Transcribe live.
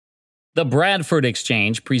The Bradford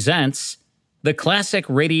Exchange presents the Classic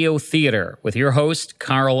Radio Theater with your host,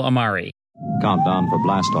 Carl Amari. Countdown for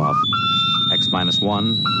blast-off.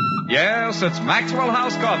 X-1. Yes, it's Maxwell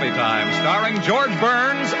House Coffee Time, starring George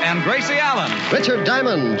Burns and Gracie Allen. Richard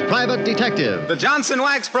Diamond, Private Detective. The Johnson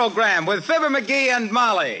Wax Program with Fibber McGee and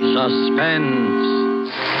Molly.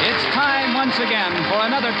 Suspense. It's time once again for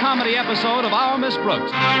another comedy episode of Our Miss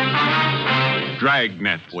Brooks.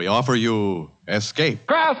 Dragnet. We offer you Escape.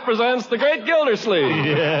 Kraft presents The Great Gildersleeve.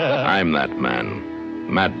 Yeah. I'm that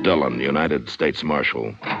man. Matt Dillon, United States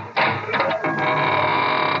Marshal.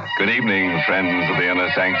 Good evening, friends of the Inner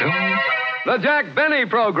Sanctum. The Jack Benny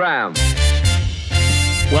Program.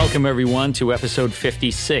 Welcome, everyone, to episode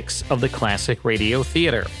 56 of the Classic Radio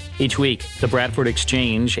Theater. Each week, the Bradford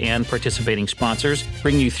Exchange and participating sponsors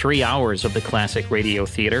bring you 3 hours of the Classic Radio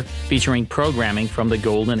Theater, featuring programming from the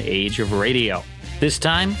golden age of radio. This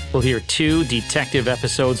time, we'll hear 2 detective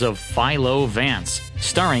episodes of Philo Vance,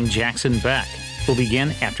 starring Jackson Beck. We'll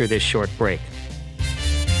begin after this short break.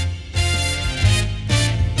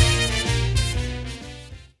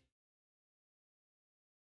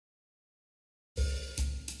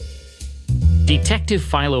 Detective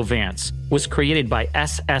Philo Vance was created by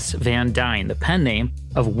S.S. Van Dyne, the pen name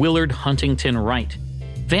of Willard Huntington Wright.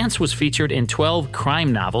 Vance was featured in 12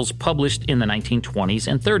 crime novels published in the 1920s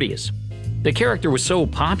and 30s. The character was so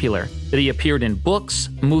popular that he appeared in books,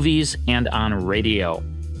 movies, and on radio.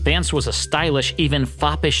 Vance was a stylish, even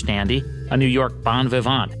foppish dandy, a New York bon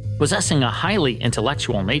vivant, possessing a highly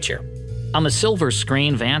intellectual nature. On the silver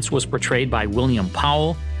screen, Vance was portrayed by William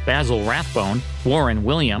Powell, Basil Rathbone, Warren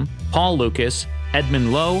William, Paul Lukas,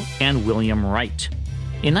 Edmund Lowe, and William Wright.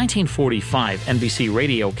 In 1945, NBC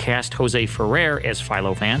Radio cast Jose Ferrer as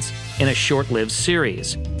Philo Vance in a short-lived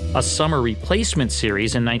series. A summer replacement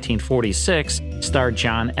series in 1946 starred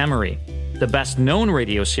John Emery. The best-known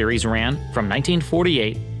radio series ran from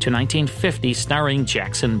 1948 to 1950, starring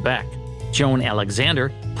Jackson Beck. Joan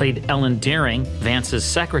Alexander played Ellen Deering, Vance's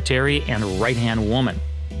secretary and right-hand woman.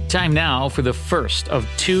 Time now for the first of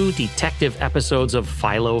 2 detective episodes of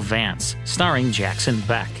Philo Vance, starring Jackson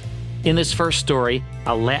Beck. In this first story,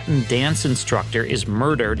 a Latin dance instructor is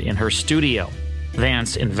murdered in her studio.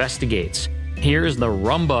 Vance investigates. Here's the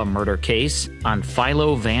Rhumba Murder Case on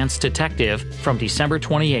Philo Vance Detective from December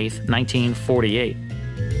 28, 1948.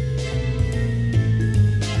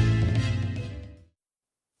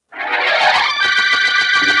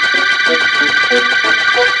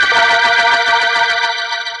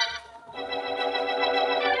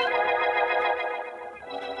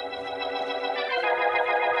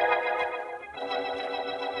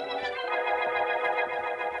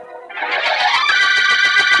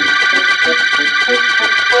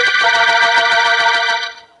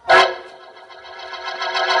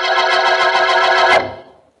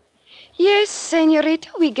 Senorita,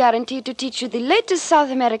 we guarantee to teach you the latest South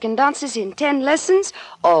American dances in 10 lessons,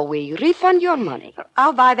 or we refund your money.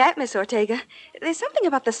 I'll buy that, Miss Ortega. There's something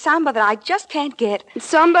about the samba that I just can't get.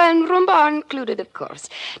 Samba and rumba are included, of course.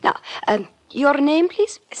 Now, your name,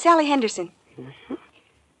 please? Sally Henderson. Mm-hmm.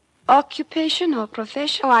 Occupation or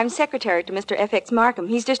profession? Oh, I'm secretary to Mr. F.X. Markham.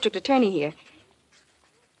 He's district attorney here.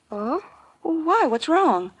 Oh? Why? What's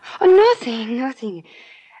wrong? Oh, nothing.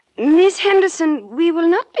 Miss Henderson, we will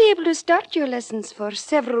not be able to start your lessons for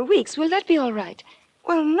several weeks. Will that be all right?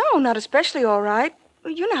 Well, no, not especially all right.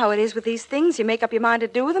 You know how it is with these things. You make up your mind to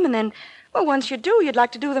do them, and then, well, once you do, you'd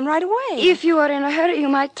like to do them right away. If you are in a hurry, you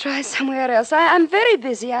might try somewhere else. I'm very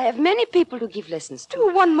busy. I have many people to give lessons to.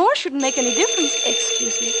 Well, one more shouldn't make any difference.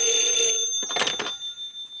 Excuse me.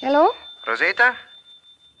 Hello? Rosita?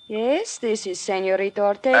 Yes, this is Senorita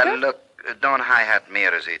Ortega. Look, don't hi-hat me,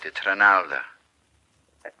 Rosita. It's Ronaldo.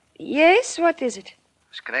 Yes, what is it?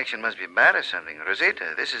 This connection must be bad or something.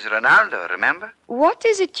 Rosita, this is Ronaldo, remember? What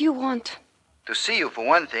is it you want? To see you for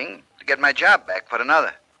one thing, to get my job back for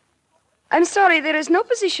another. I'm sorry, there is no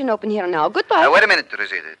position open here now. Goodbye. Wait a minute,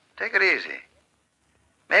 Rosita. Take it easy.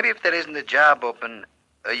 Maybe if there isn't a job open,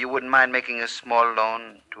 you wouldn't mind making a small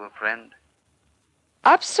loan to a friend?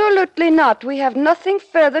 Absolutely not. We have nothing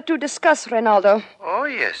further to discuss, Ronaldo. Oh,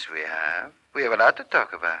 yes, we have. We have a lot to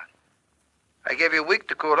talk about. I gave you a week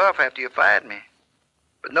to cool off after you fired me.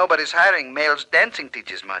 But nobody's hiring males dancing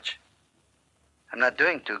teachers much. I'm not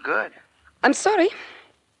doing too good. I'm sorry.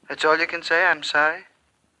 That's all you can say? I'm sorry?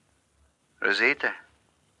 Rosita,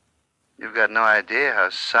 you've got no idea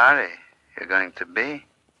how sorry you're going to be.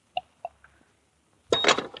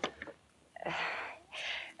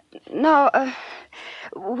 Now,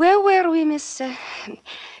 where were we, Miss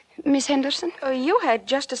Henderson? You had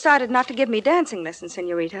just decided not to give me dancing lessons,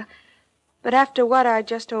 Senorita. But after what I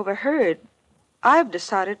just overheard, I've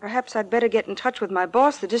decided perhaps I'd better get in touch with my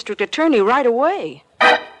boss, the district attorney, right away.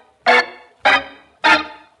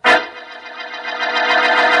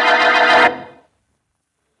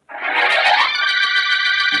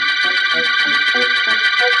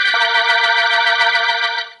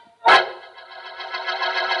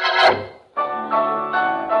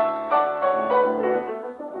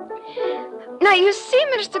 Now, you see,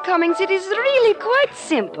 Mr. Cummings, it is really quite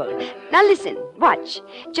simple. Now, listen, watch.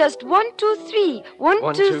 Just 1, 2, 3.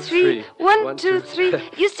 1, 2, 3. 1, 2, 3.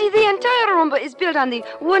 You see, the entire rumba is built on the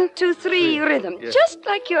 1, 2, 3 rhythm, just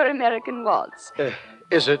like your American waltz.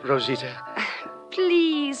 Is it, Rosita?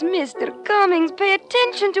 Please, Mr. Cummings, pay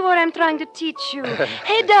attention to what I'm trying to teach you.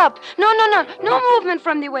 Head up. No. No movement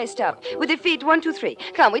from the waist up. With the feet, 1, 2, 3.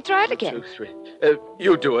 Come, we try it again. 1, 2, 3.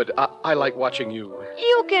 You do it. I like watching you.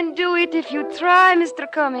 You can do it if you try,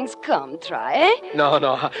 Mr. Cummings. Come, try, eh?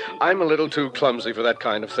 No. I'm a little too clumsy for that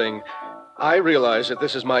kind of thing. I realize that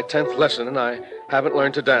this is my 10th lesson and I haven't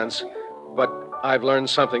learned to dance. But I've learned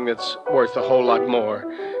something that's worth a whole lot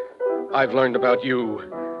more. I've learned about you.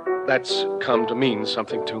 That's come to mean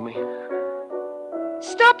something to me.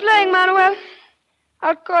 Stop playing, Manuel.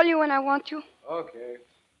 I'll call you when I want you. Okay.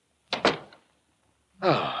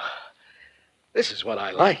 Oh, this is what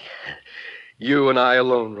I like. You and I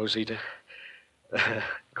alone, Rosita. Of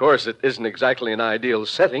course, it isn't exactly an ideal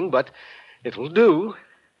setting, but it will do.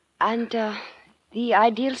 And, the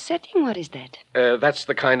ideal setting, what is that? That's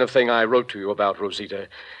the kind of thing I wrote to you about, Rosita.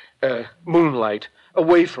 Moonlight,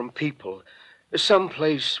 away from people. Some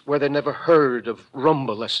place where they never heard of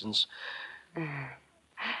rumba lessons.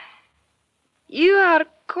 You are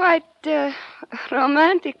quite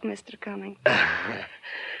romantic, Mr. Cummings.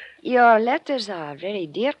 Your letters are very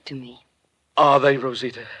dear to me. Are they,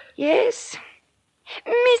 Rosita? Yes.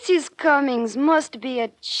 Mrs. Cummings must be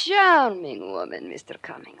a charming woman, Mr.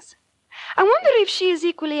 Cummings. I wonder if she is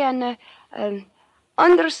equally an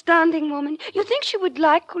understanding woman. You think she would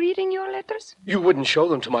like reading your letters? You wouldn't show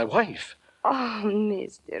them to my wife. Oh,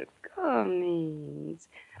 Mr. Cummings,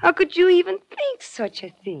 how could you even think such a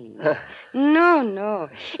thing? No.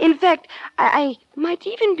 In fact, I might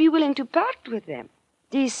even be willing to part with them,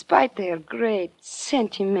 despite their great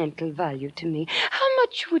sentimental value to me. How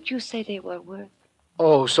much would you say they were worth?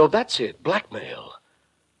 Oh, so that's it, blackmail.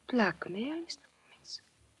 Blackmail, Mr. Cummings?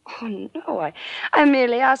 Oh, no, I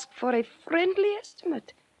merely asked for a friendly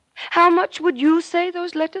estimate. How much would you say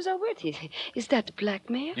those letters are worth? Is that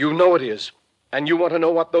blackmail? You know it is. And you want to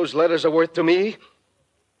know what those letters are worth to me?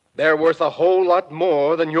 They're worth a whole lot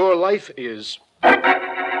more than your life is.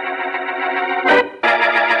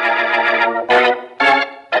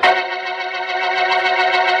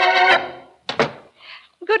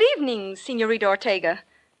 Good evening, Senorita Ortega.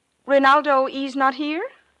 Rinaldo is not here?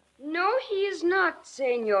 No, he is not,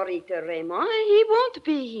 Senorita Raymond. He won't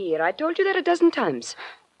be here. I told you that a dozen times.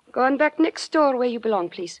 Go on back next door where you belong,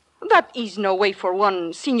 please. That is no way for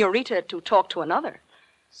one senorita to talk to another.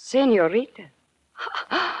 Senorita?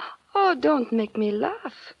 Oh, don't make me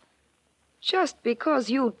laugh. Just because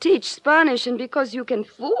you teach Spanish and because you can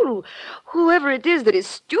fool whoever it is that is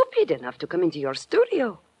stupid enough to come into your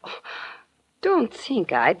studio. Oh, don't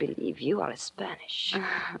think I believe you are Spanish.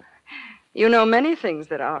 You know many things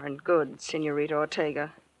that aren't good, Senorita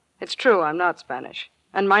Ortega. It's true, I'm not Spanish.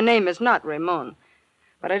 And my name is not Ramon.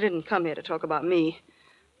 But I didn't come here to talk about me.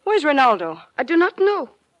 Where's Rinaldo? I do not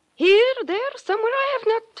know. Here, there, somewhere. I have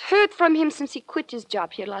not heard from him since he quit his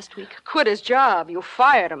job here last week. Quit his job? You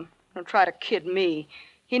fired him. Don't try to kid me.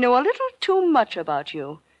 He knew a little too much about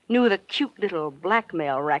you. Knew the cute little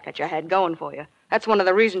blackmail racket you had going for you. That's one of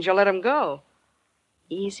the reasons you let him go.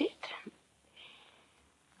 Is it?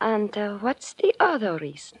 And what's the other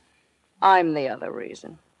reason? I'm the other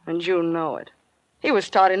reason, and you know it. He was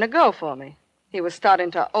starting to go for me. He was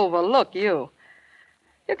starting to overlook you.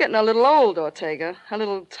 You're getting a little old, Ortega. A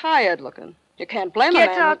little tired looking. You can't blame a man.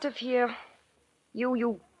 Get out of here.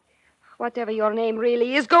 You, whatever your name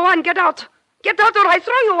really is, go on, get out. Get out or I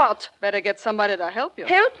throw you out. Better get somebody to help you.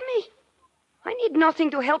 Help me? I need nothing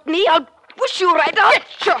to help me. I'll push you right out.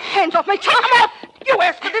 Get your hands off me. Take them out. You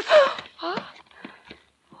asked for this. Huh?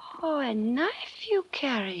 Oh, a knife you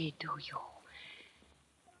carry, do you?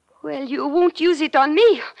 Well, you won't use it on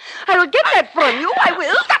me. I'll get that from you. I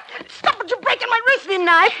will. Stop it. You're breaking my wrist. The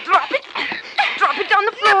knife. Drop it. Drop it on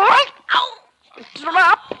the floor. Ow.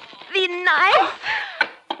 Drop the knife.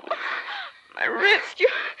 My wrist.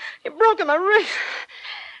 You've broken my wrist.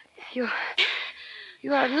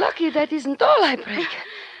 You are lucky that isn't all I break.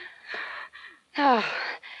 Now,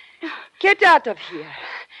 get out of here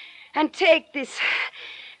and take this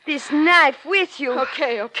knife with you.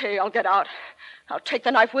 Okay. I'll get out. I'll take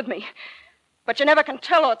the knife with me. But you never can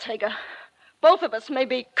tell, Ortega. Both of us may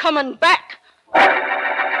be coming back.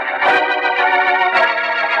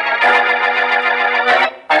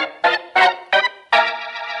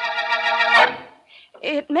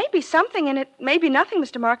 It may be something, and it may be nothing,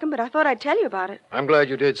 Mr. Markham, but I thought I'd tell you about it. I'm glad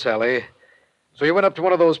you did, Sally. So you went up to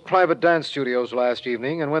one of those private dance studios last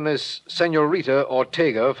evening, and when this Senorita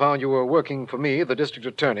Ortega found you were working for me, the district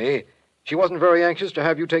attorney, she wasn't very anxious to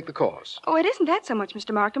have you take the course. Oh, it isn't that so much,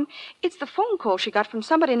 Mr. Markham. It's the phone call she got from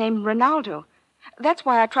somebody named Ronaldo. That's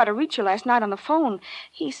why I tried to reach you last night on the phone.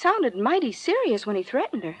 He sounded mighty serious when he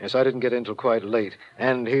threatened her. Yes, I didn't get in till quite late.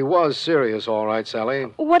 And he was serious, all right, Sally.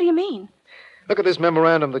 What do you mean? Look at this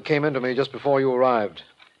memorandum that came into me just before you arrived.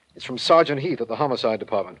 It's from Sergeant Heath at the Homicide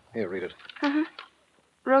Department. Here, read it. Uh-huh.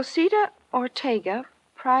 Rosita Ortega,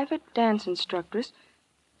 private dance instructress,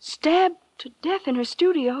 stabbed to death in her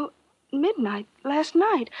studio midnight last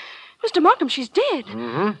night. Mr. Markham, she's dead.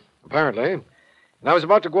 Mm-hmm. Apparently. And I was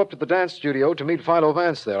about to go up to the dance studio to meet Philo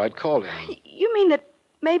Vance there. I'd called him. You mean that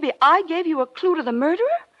maybe I gave you a clue to the murderer?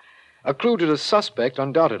 A clue to the suspect,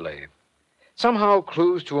 undoubtedly. Somehow,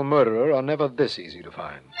 clues to a murderer are never this easy to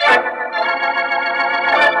find.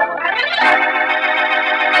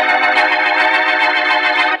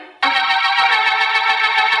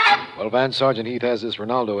 Well, Vance, Sergeant Heath has this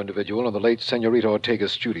Ronaldo individual in the late Senorita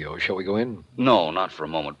Ortega's studio. Shall we go in? No, not for a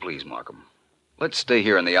moment, please, Markham. Let's stay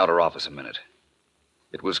here in the outer office a minute.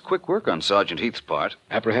 It was quick work on Sergeant Heath's part.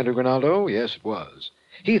 Apprehended Ronaldo? Yes, it was.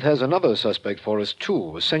 Heath has another suspect for us,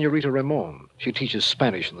 too, a Senorita Ramon. She teaches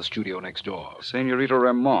Spanish in the studio next door. Senorita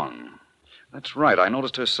Ramon. That's right. I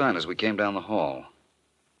noticed her sign as we came down the hall.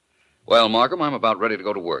 Well, Markham, I'm about ready to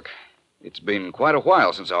go to work. It's been quite a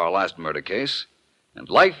while since our last murder case, and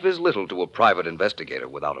life is little to a private investigator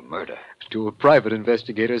without a murder. To a private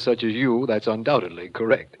investigator such as you, that's undoubtedly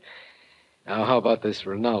correct. Now, how about this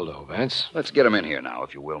Ronaldo, Vance? Let's get him in here now,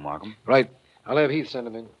 if you will, Markham. Right. I'll have Heath send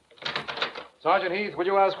him in. Sergeant Heath, would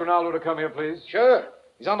you ask Ronaldo to come here, please? Sure.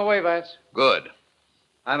 He's on the way, Vance. Good.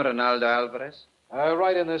 I'm Ronaldo Alvarez.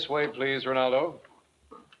 Right in this way, please, Ronaldo.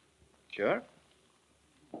 Sure.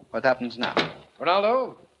 What happens now?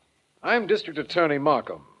 Ronaldo, I'm District Attorney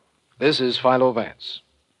Markham. This is Philo Vance.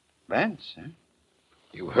 Vance, huh?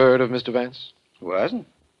 You heard of Mr. Vance? Who hasn't?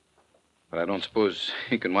 But I don't suppose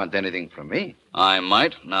he can want anything from me. I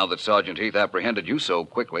might, now that Sergeant Heath apprehended you so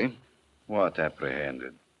quickly. What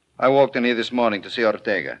apprehended? I walked in here this morning to see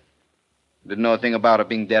Ortega. Didn't know a thing about her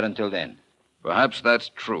being dead until then. Perhaps that's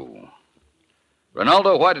true.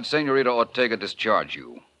 Ronaldo, why did Senorita Ortega discharge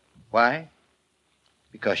you? Why?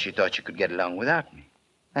 Because she thought she could get along without me.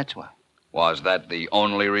 That's why. Was that the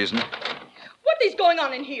only reason? What is going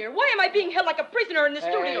on in here? Why am I being held like a prisoner in the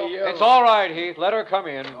studio? It's all right, Heath. Let her come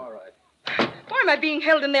in. All right. Why am I being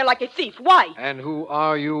held in there like a thief? Why? And who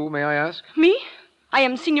are you, may I ask? Me? I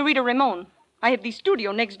am Senorita Ramon. I have the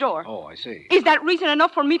studio next door. Oh, I see. Is that reason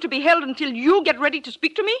enough for me to be held until you get ready to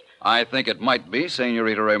speak to me? I think it might be,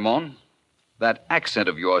 Senorita Ramon. That accent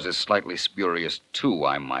of yours is slightly spurious, too,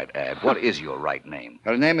 I might add. What is your right name?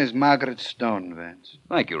 Her name is Margaret Stone, Vance.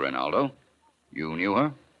 Thank you, Ronaldo. You knew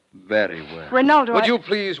her? Very well. Ronaldo, Would you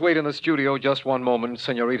please wait in the studio just one moment,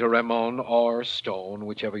 Senorita Ramon, or Stone,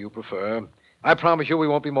 whichever you prefer. I promise you we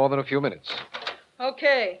won't be more than a few minutes.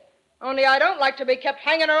 Okay. Only I don't like to be kept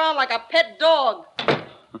hanging around like a pet dog.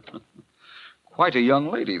 Quite a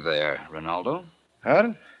young lady there, Ronaldo.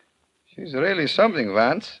 Her? She's really something,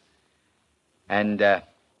 Vance. And,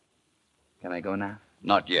 can I go now?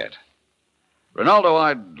 Not yet. Ronaldo,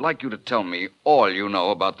 I'd like you to tell me all you know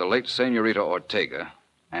about the late Senorita Ortega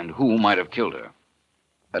and who might have killed her.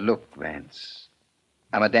 Look, Vance,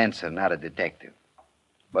 I'm a dancer, not a detective.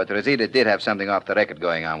 But Rosita did have something off the record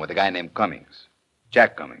going on with a guy named Cummings.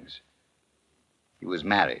 Jack Cummings. He was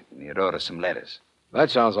married, and he wrote us some letters. That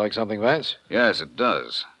sounds like something, Vance. Yes, it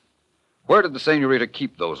does. Where did the Senorita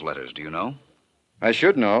keep those letters, do you know? I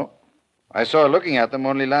should know. I saw her looking at them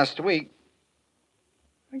only last week.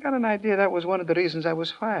 I got an idea that was one of the reasons I was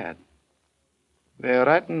fired. They're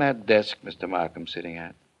right in that desk Mr. Markham's sitting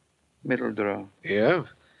at. Middle drawer. Yeah?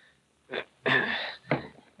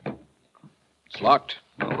 It's locked.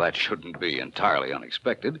 Well, that shouldn't be entirely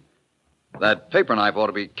unexpected. That paper knife ought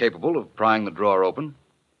to be capable of prying the drawer open.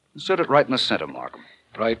 Set it right in the center, Markham.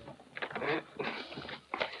 Right.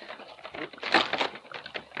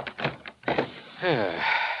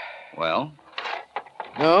 Well?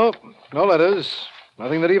 No letters.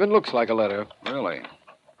 Nothing that even looks like a letter. Really?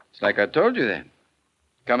 It's like I told you then.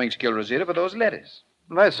 Cummings killed Rosita for those letters.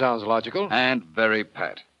 That sounds logical. And very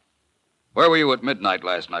pat. Where were you at midnight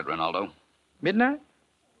last night, Ronaldo? Midnight?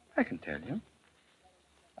 I can tell you.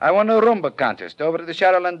 I won a Rhumba contest over at the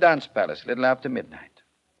Shadowland Dance Palace a little after midnight.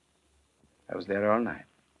 I was there all night.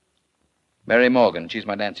 Mary Morgan, she's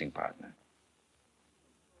my dancing partner.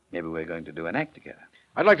 Maybe we're going to do an act together.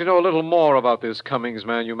 I'd like to know a little more about this Cummings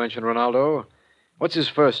man you mentioned, Ronaldo. What's his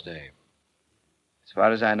first name? As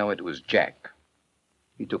far as I know, it was Jack.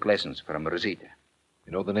 He took lessons from Rosita.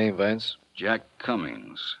 You know the name, Vance? Jack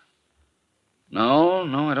Cummings. No,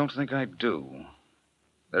 I don't think I do.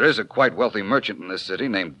 There is a quite wealthy merchant in this city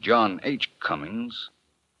named John H. Cummings.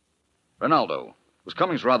 Ronaldo, was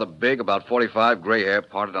Cummings rather big, about 45, gray hair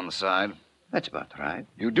parted on the side? That's about right.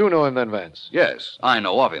 You do know him then, Vance? Yes, I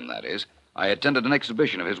know of him, that is. I attended an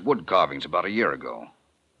exhibition of his wood carvings about a year ago.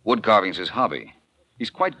 Wood carving's his hobby. He's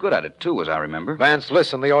quite good at it, too, as I remember. Vance,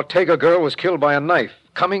 listen, the Ortega girl was killed by a knife.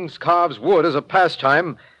 Cummings carves wood as a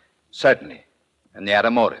pastime. Certainly. And they had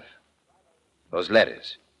a motive. Those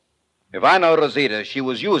letters. If I know Rosita, she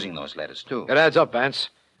was using those letters, too. It adds up, Vance.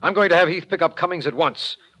 I'm going to have Heath pick up Cummings at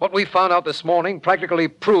once. What we found out this morning practically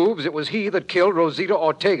proves it was he that killed Rosita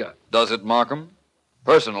Ortega. Does it, Markham?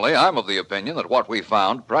 Personally, I'm of the opinion that what we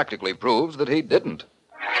found practically proves that he didn't.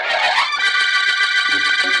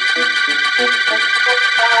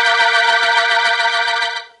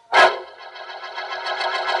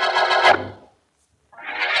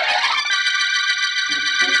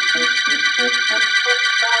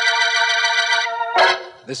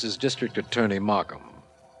 This is District Attorney Markham.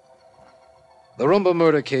 The Rhumba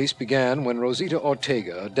murder case began when Rosita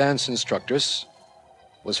Ortega, a dance instructress,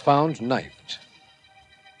 was found knifed.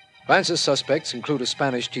 Vance's suspects include a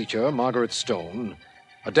Spanish teacher, Margaret Stone,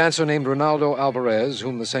 a dancer named Ronaldo Alvarez,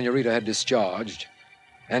 whom the senorita had discharged,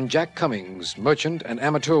 and Jack Cummings, merchant and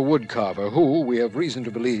amateur wood carver, who, we have reason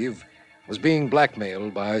to believe, was being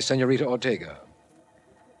blackmailed by Senorita Ortega.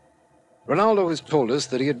 Ronaldo has told us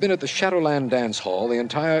that he had been at the Shadowland Dance Hall the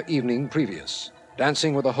entire evening previous,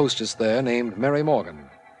 dancing with a hostess there named Mary Morgan.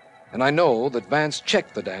 And I know that Vance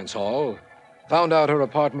checked the dance hall, found out her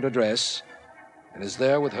apartment address, and is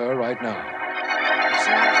there with her right now.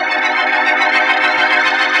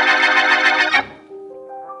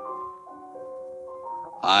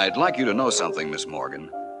 I'd like you to know something, Miss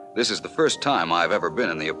Morgan. This is the first time I've ever been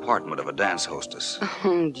in the apartment of a dance hostess.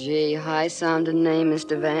 Oh, gee, high-sounding name,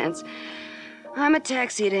 Mr. Vance. I'm a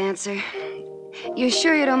taxi dancer. You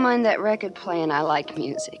sure you don't mind that record playing? I like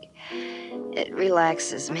music. It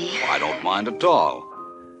relaxes me. I don't mind at all.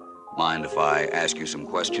 Mind if I ask you some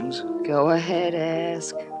questions? Go ahead,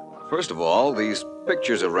 ask. First of all, these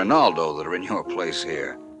pictures of Ronaldo that are in your place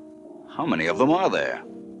here. How many of them are there?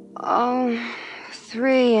 Oh,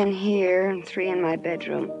 3 in here and 3 in my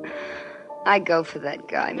bedroom. I go for that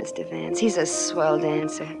guy, Mr. Vance. He's a swell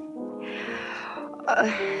dancer.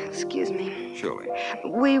 Excuse me. Surely.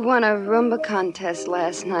 We won a Rhumba contest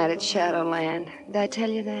last night at Shadowland. Did I tell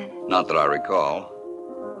you that? Not that I recall.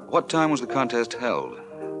 What time was the contest held?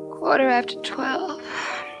 12:15.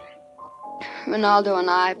 Ronaldo and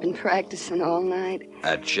I have been practicing all night.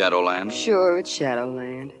 At Shadowland? Sure, at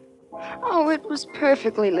Shadowland. Oh, it was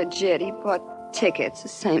perfectly legit. He bought tickets, the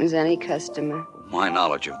same as any customer. My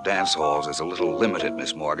knowledge of dance halls is a little limited,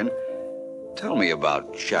 Miss Morgan. Tell me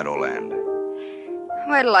about Shadowland.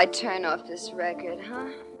 Where till I turn off this record, huh?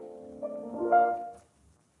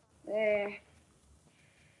 There.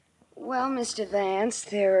 Well, Mr. Vance,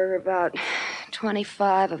 there are about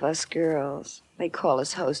 25 of us girls. They call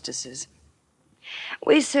us hostesses.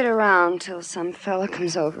 We sit around till some fella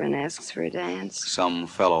comes over and asks for a dance. Some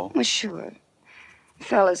fellow? Well, sure.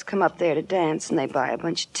 Fellas come up there to dance, and they buy a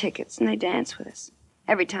bunch of tickets, and they dance with us.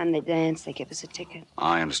 Every time they dance, they give us a ticket.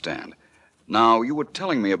 I understand. Now, you were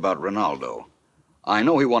telling me about Ronaldo. I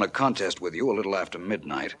know he won a contest with you a little after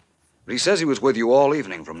midnight, but he says he was with you all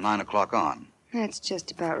evening from 9 o'clock on. That's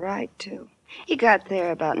just about right, too. He got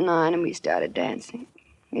there about 9, and we started dancing.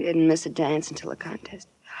 We didn't miss a dance until the contest.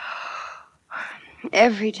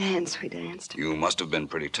 Every dance we danced. You must have been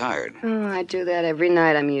pretty tired. Oh, I do that every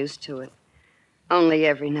night. I'm used to it. Only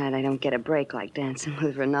every night I don't get a break like dancing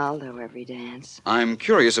with Ronaldo every dance. I'm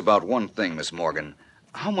curious about one thing, Miss Morgan.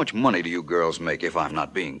 How much money do you girls make, if I'm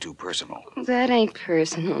not being too personal? That ain't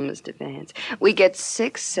personal, Mr. Vance. We get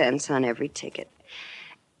 6 cents on every ticket.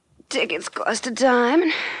 Tickets cost a dime,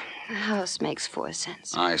 and the house makes 4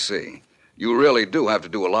 cents. I see. You really do have to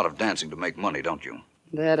do a lot of dancing to make money, don't you?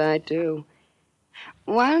 That I do.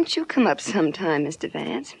 Why don't you come up sometime, Mr.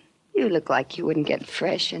 Vance? You look like you wouldn't get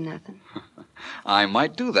fresh or nothing. I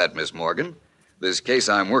might do that, Miss Morgan. This case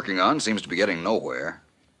I'm working on seems to be getting nowhere.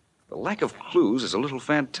 The lack of clues is a little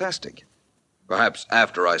fantastic. Perhaps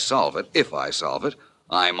after I solve it, if I solve it,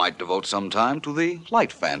 I might devote some time to the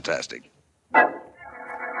light fantastic.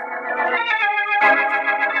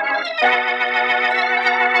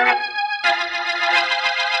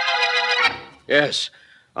 Yes,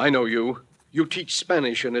 I know you. You teach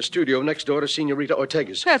Spanish in a studio next door to Senorita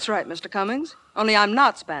Ortega's. That's right, Mr. Cummings. Only I'm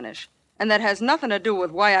not Spanish. And that has nothing to do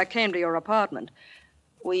with why I came to your apartment.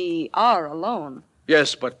 We are alone.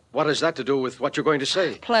 Yes, but what has that to do with what you're going to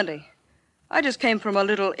say? Plenty. I just came from a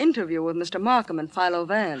little interview with Mr. Markham and Philo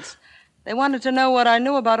Vance. They wanted to know what I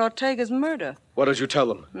knew about Ortega's murder. What did you tell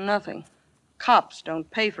them? Nothing. Cops don't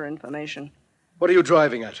pay for information. What are you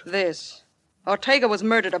driving at? This. Ortega was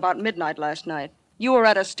murdered about midnight last night. You were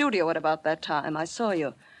at a studio at about that time. I saw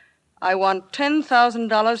you. I want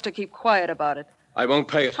 $10,000 to keep quiet about it. I won't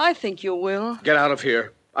pay it. I think you will. Get out of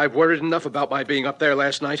here. I've worried enough about my being up there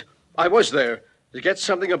last night. I was there to get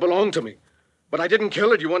something that belonged to me. But I didn't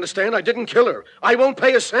kill her, do you understand? I didn't kill her. I won't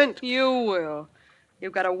pay a cent. You will.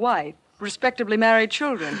 You've got a wife, respectably married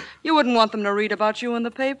children. You wouldn't want them to read about you in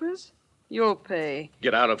the papers? You'll pay.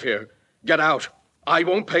 Get out of here. Get out. I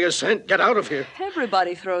won't pay a cent. Get out of here.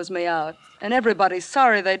 Everybody throws me out, and everybody's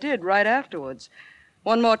sorry they did right afterwards.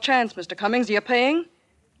 One more chance, Mr. Cummings. Are you paying?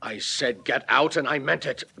 I said get out, and I meant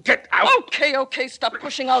it. Get out! Okay, stop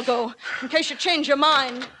pushing. I'll go. In case you change your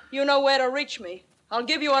mind, you know where to reach me. I'll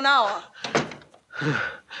give you an hour.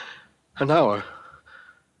 An hour?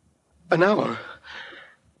 An hour?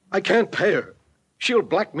 I can't pay her. She'll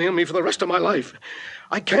blackmail me for the rest of my life.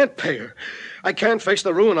 I can't pay her. I can't face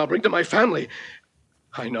the ruin I'll bring to my family.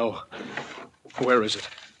 I know. Where is it?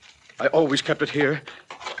 I always kept it here.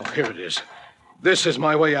 Oh, here it is. This is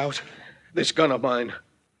my way out. This gun of mine.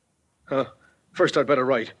 First, I'd better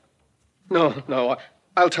write. No,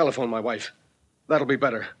 I'll telephone my wife. That'll be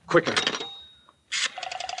better. Quicker.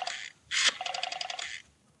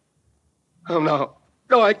 Oh, no.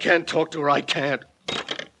 No, I can't talk to her. I can't.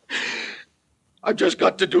 I've just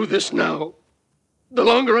got to do this now. The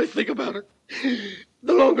longer I think about it,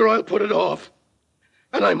 the longer I'll put it off.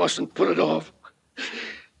 And I mustn't put it off.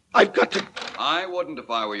 I've got to... I wouldn't if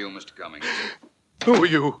I were you, Mr. Cummings. Who are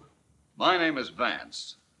you? My name is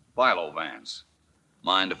Vance. Philo Vance.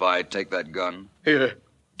 Mind if I take that gun? Here,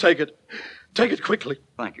 take it. Take it quickly.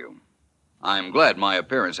 Thank you. I'm glad my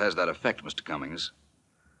appearance has that effect, Mr. Cummings.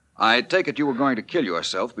 I take it you were going to kill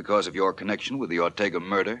yourself because of your connection with the Ortega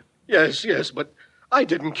murder? Yes, but I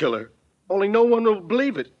didn't kill her. Only no one will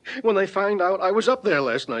believe it when they find out I was up there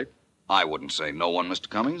last night. I wouldn't say no one, Mr.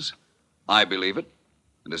 Cummings. I believe it.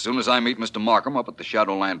 And as soon as I meet Mr. Markham up at the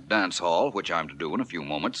Shadowland Dance Hall, which I'm to do in a few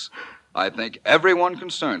moments, I think everyone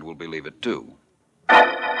concerned will believe it, too.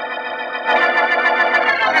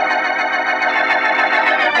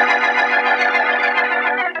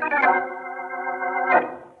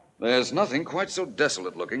 There's nothing quite so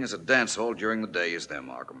desolate looking as a dance hall during the day, is there,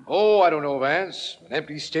 Markham? Oh, I don't know, Vance. An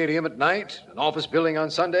empty stadium at night, an office building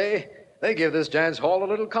on Sunday. They give this dance hall a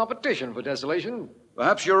little competition for desolation.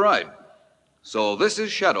 Perhaps you're right. So this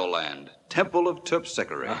is Shadowland, Temple of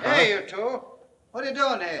Terpsichore. Hey, you two. What are you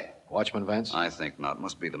doing here? Watchman Vance? I think not.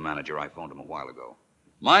 Must be the manager. I phoned him a while ago.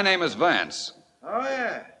 My name is Vance. Oh,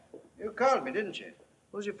 yeah. You called me, didn't you?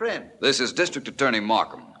 Who's your friend? This is District Attorney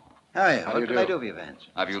Markham. Hiya. How What do can you I do? do for you, Vance?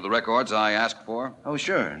 Have you the records I asked for? Oh,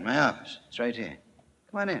 sure. In my office. It's right here.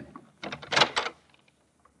 Come on in.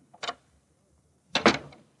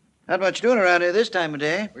 Not much doing around here this time of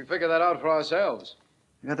day. We figured that out for ourselves.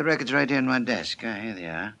 I got the records right here on my desk. Here they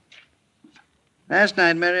are. Last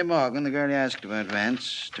night, Mary Morgan, the girl you asked about,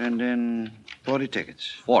 Vance, turned in 40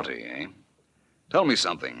 tickets. 40, eh? Tell me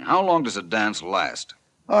something. How long does a dance last?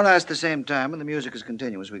 All last the same time, and the music is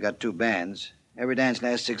continuous. We got 2 bands. Every dance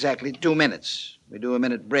lasts exactly 2 minutes. We do a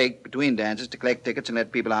minute break between dances to collect tickets and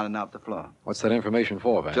let people on and off the floor. What's that information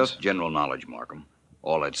for, Vance? Just general knowledge, Markham.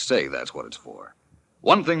 All I'd say, that's what it's for.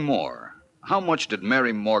 One thing more. How much did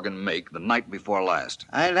Mary Morgan make the night before last?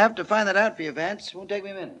 I'll have to find that out for you, Vance. Won't take me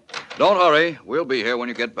a minute. Don't hurry. We'll be here when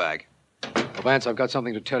you get back. Well, Vance, I've got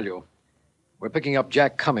something to tell you. We're picking up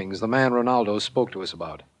Jack Cummings, the man Ronaldo spoke to us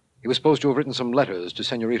about. He was supposed to have written some letters to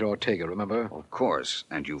Senorita Ortega, remember? Of course.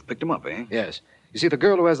 And you've picked him up, eh? Yes. You see, the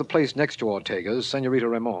girl who has the place next to Ortega's, Senorita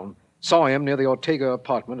Ramon, saw him near the Ortega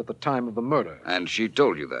apartment at the time of the murder. And she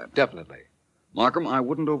told you that? Definitely. Markham, I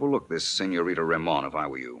wouldn't overlook this Senorita Ramon if I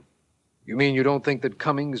were you. You mean you don't think that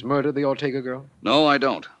Cummings murdered the Ortega girl? No, I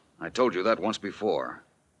don't. I told you that once before.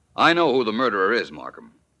 I know who the murderer is,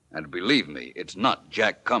 Markham. And believe me, it's not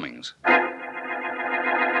Jack Cummings.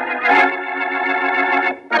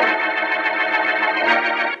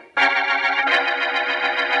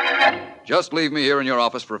 Just leave me here in your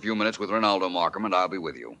office for a few minutes with Ronaldo, Markham, and I'll be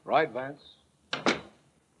with you. Right, Vance.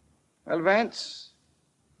 Well, Vance,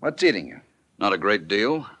 what's eating you? Not a great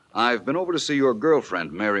deal. I've been over to see your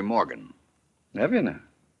girlfriend, Mary Morgan. Have you now?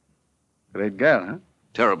 Great girl, huh?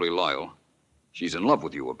 Terribly loyal. She's in love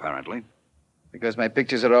with you, apparently. Because my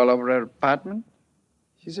pictures are all over her apartment?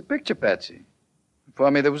 She's a picture patsy.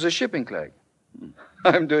 Before me, there was a shipping clerk.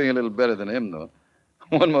 I'm doing a little better than him, though.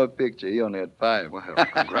 One more picture. He only had 5. Well,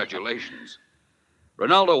 congratulations.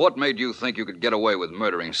 Ronaldo, what made you think you could get away with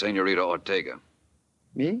murdering Senorita Ortega?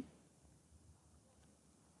 Me?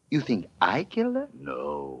 You think I killed her?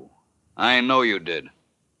 No. I know you did.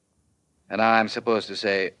 And I'm supposed to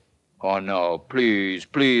say, oh, no, please,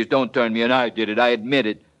 don't turn me in. I did it. I admit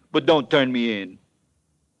it. But don't turn me in.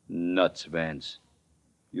 Nuts, Vance.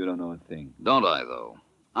 You don't know a thing. Don't I, though?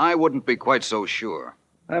 I wouldn't be quite so sure.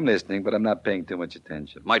 I'm listening, but I'm not paying too much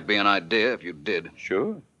attention. Might be an idea if you did.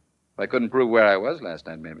 Sure. If I couldn't prove where I was last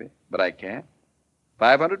night, maybe. But I can't.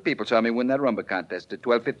 500 people saw me win that Rhumba contest at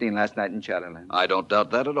 12:15 last night in Shadowland. I don't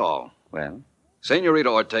doubt that at all. Well? Senorita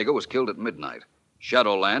Ortega was killed at midnight.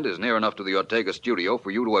 Shadowland is near enough to the Ortega studio for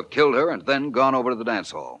you to have killed her and then gone over to the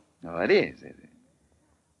dance hall. Oh, it is it?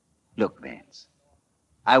 Look, Vance.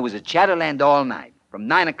 I was at Shadowland all night, from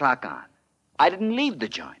 9 o'clock on. I didn't leave the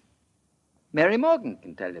joint. Mary Morgan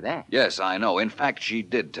can tell you that. Yes, I know. In fact, she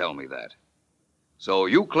did tell me that. So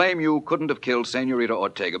you claim you couldn't have killed Senorita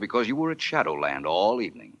Ortega because you were at Shadowland all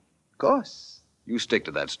evening. Of course. You stick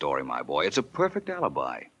to that story, my boy. It's a perfect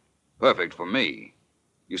alibi. Perfect for me.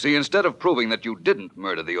 You see, instead of proving that you didn't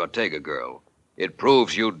murder the Ortega girl, it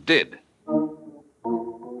proves you did.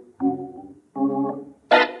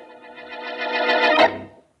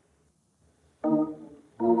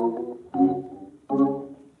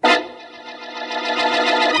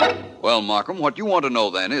 Well, Markham, what you want to know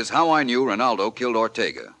then is how I knew Ronaldo killed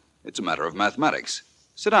Ortega. It's a matter of mathematics.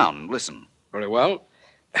 Sit down and listen. Very well.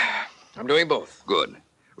 I'm doing both. Good.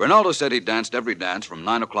 Ronaldo said he danced every dance from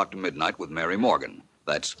 9 o'clock to midnight with Mary Morgan.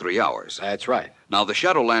 That's 3 hours. That's right. Now, the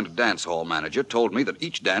Shadowland dance hall manager told me that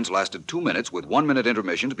each dance lasted 2 minutes with 1-minute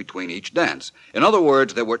intermissions between each dance. In other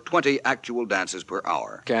words, there were 20 actual dances per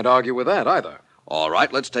hour. Can't argue with that either. All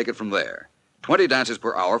right, let's take it from there. 20 dances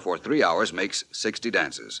per hour for 3 hours makes 60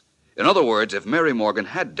 dances. In other words, if Mary Morgan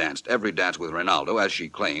had danced every dance with Ronaldo, as she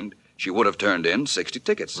claimed, she would have turned in 60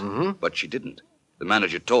 tickets. Mm-hmm. But she didn't. The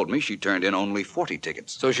manager told me she turned in only 40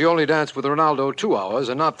 tickets. So she only danced with Ronaldo 2 hours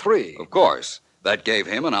and not 3. Of course. That gave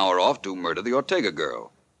him an hour off to murder the Ortega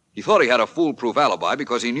girl. He thought he had a foolproof alibi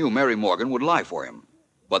because he knew Mary Morgan would lie for him.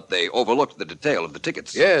 But they overlooked the detail of the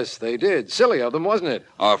tickets. Yes, they did. Silly of them, wasn't it?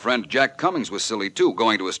 Our friend Jack Cummings was silly, too,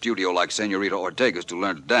 going to a studio like Senorita Ortega's to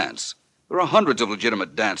learn to dance. There are hundreds of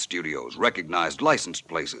legitimate dance studios, recognized, licensed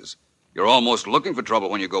places. You're almost looking for trouble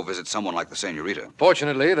when you go visit someone like the Senorita.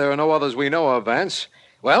 Fortunately, there are no others we know of, Vance.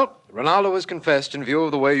 Well, Ronaldo has confessed in view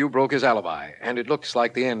of the way you broke his alibi, and it looks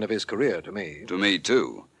like the end of his career to me. To me,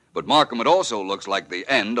 too. But, Markham, it also looks like the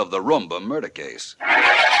end of the Rhumba murder case.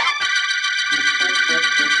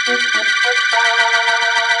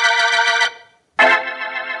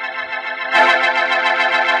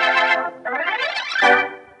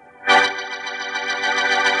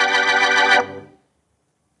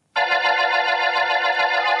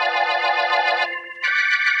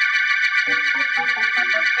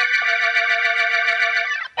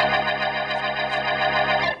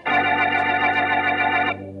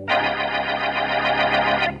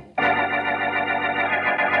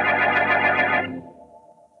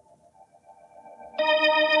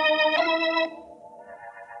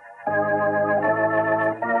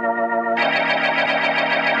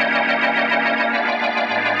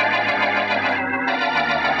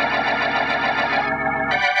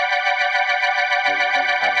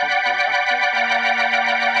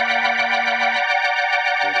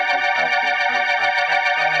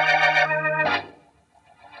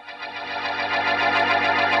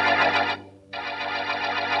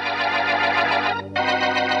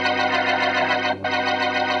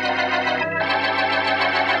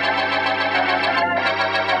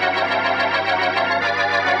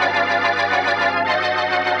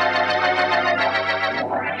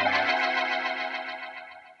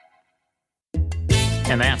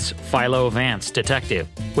 And that's Philo Vance, Detective,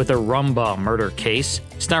 with a Rhumba Murder Case,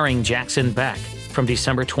 starring Jackson Beck, from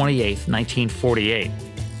December 28, 1948.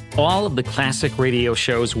 All of the classic radio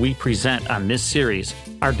shows we present on this series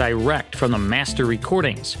are direct from the master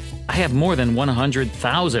recordings. I have more than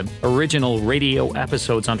 100,000 original radio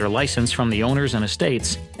episodes under license from the owners and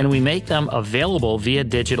estates, and we make them available via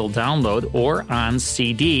digital download or on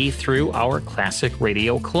CD through our Classic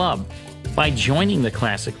Radio Club. By joining the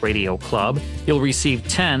Classic Radio Club, you'll receive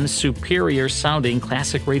 10 superior-sounding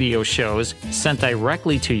classic radio shows sent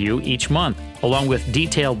directly to you each month, along with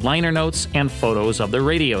detailed liner notes and photos of the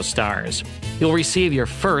radio stars. You'll receive your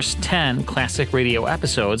first 10 classic radio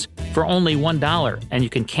episodes for only $1, and you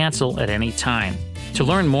can cancel at any time. To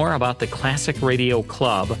learn more about the Classic Radio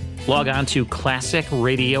Club, log on to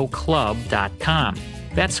classicradioclub.com.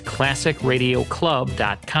 That's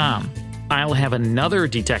classicradioclub.com. I'll have another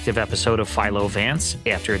detective episode of Philo Vance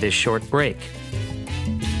after this short break.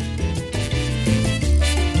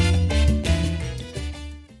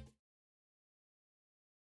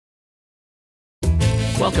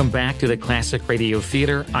 Welcome back to the Classic Radio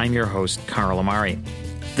Theater. I'm your host, Carl Amari.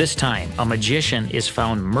 This time, a magician is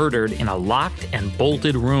found murdered in a locked and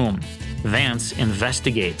bolted room. Vance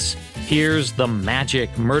investigates. Here's the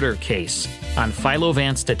Magic Murder Case on Philo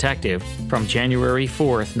Vance Detective from January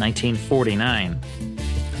 4th, 1949.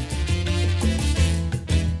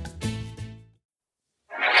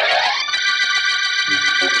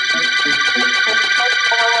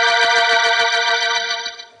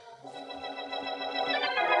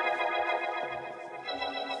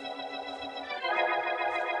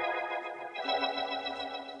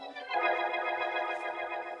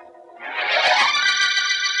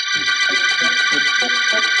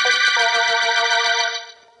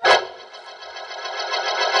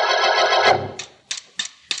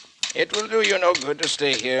 It will do you no good to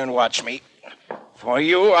stay here and watch me. For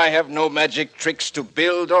you, I have no magic tricks to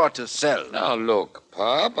build or to sell. Now, look,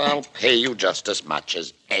 Pop, I'll pay you just as much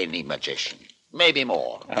as any magician. Maybe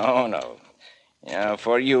more. Oh, no. Yeah,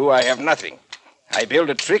 for you, I have nothing. I build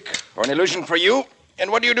a trick or an illusion for you, and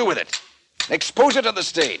what do you do with it? Expose it on the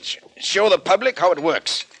stage. Show the public how it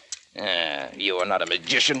works. You are not a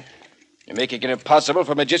magician. You're making it impossible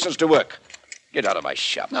for magicians to work. Get out of my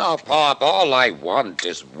shop. Now, Pop, all I want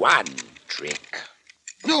is one trick.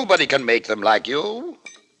 Nobody can make them like you.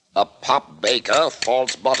 A Pop Baker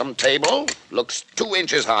false bottom table looks 2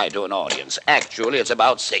 inches high to an audience. Actually, it's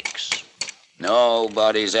about 6.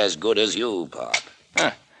 Nobody's as good as you, Pop.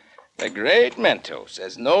 The great Mento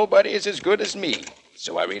says nobody is as good as me.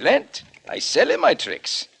 So I relent. I sell him my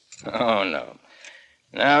tricks. Oh, no.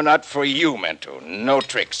 No, not for you, Mento. No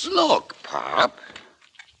tricks. Look, Pop,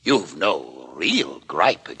 you've no real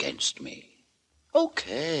gripe against me.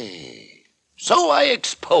 Okay. So I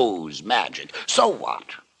expose magic. So what?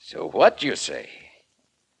 So what, you say?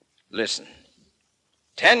 Listen.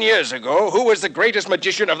 10 years ago, who was the greatest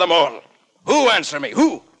magician of them all? Who, answer me?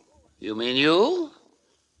 Who? You mean you?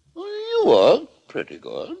 Well, you were pretty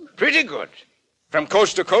good. Pretty good. From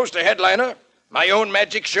coast to coast, a headliner. My own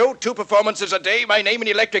magic show, 2 performances a day, my name in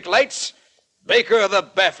electric lights. Baker the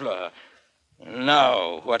Baffler.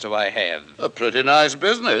 Now, what do I have? A pretty nice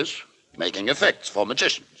business. Making effects for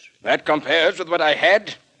magicians. That compares with what I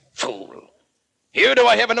had? Fool. Here do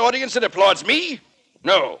I have an audience that applauds me?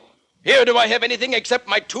 No. Here do I have anything except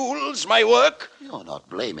my tools, my work? You're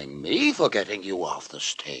not blaming me for getting you off the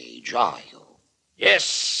stage, are you?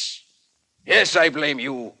 Yes. Yes, I blame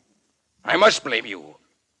you. I must blame you.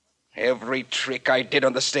 Every trick I did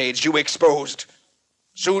on the stage, you exposed.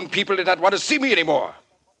 Soon people did not want to see me anymore.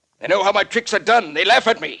 They know how my tricks are done. They laugh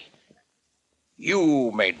at me.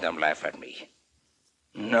 You made them laugh at me.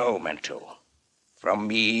 No, Mento. From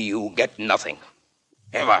me, you get nothing.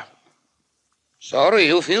 Ever. Sorry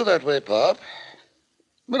you feel that way, Pop.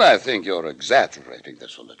 But I think you're exaggerating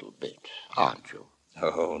this a little bit, aren't you?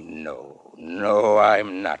 Oh, no. No,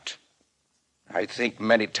 I'm not. I think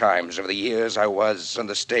many times over the years I was on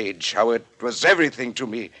the stage, how it was everything to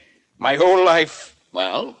me. My whole life.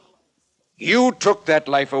 Well? You took that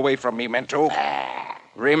life away from me, Mento.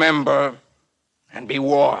 Remember, and be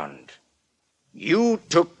warned. You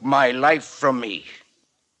took my life from me.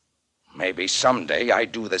 Maybe someday I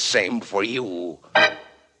do the same for you.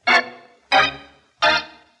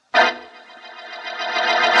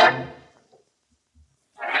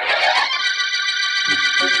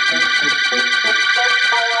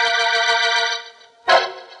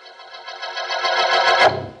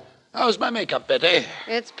 How's my makeup, Betty?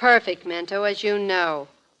 It's perfect, Mento, as you know.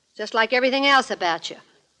 Just like everything else about you.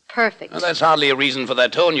 Perfect. Well, that's hardly a reason for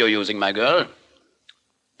that tone you're using, my girl.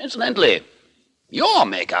 Incidentally, your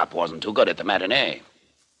makeup wasn't too good at the matinee.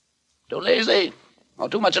 Too lazy? Or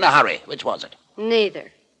too much in a hurry? Which was it?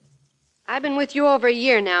 Neither. I've been with you over a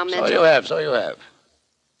year now, Mento. So you have.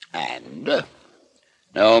 And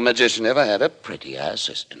no magician ever had a prettier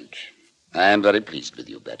assistant. I'm very pleased with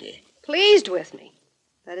you, Betty. Pleased with me?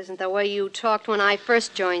 That isn't the way you talked when I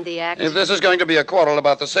first joined the act. If this is going to be a quarrel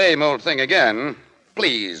about the same old thing again,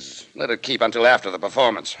 please let it keep until after the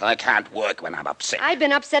performance. I can't work when I'm upset. I've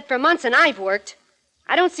been upset for months, and I've worked.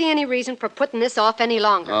 I don't see any reason for putting this off any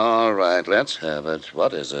longer. All right, let's have it.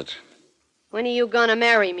 What is it? When are you going to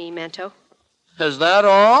marry me, Mento? Is that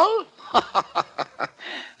all?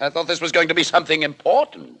 I thought this was going to be something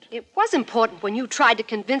important. It was important when you tried to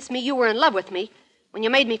convince me you were in love with me, when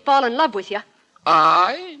you made me fall in love with you.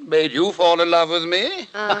 I made you fall in love with me?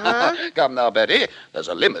 Uh-huh. Come now, Betty. There's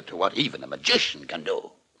a limit to what even a magician can do.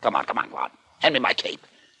 Come on. Hand me my cape.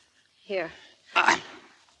 Here.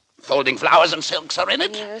 Folding flowers and silks are in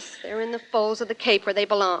it? Yes, they're in the folds of the cape where they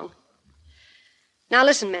belong. Now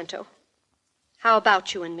listen, Mento. How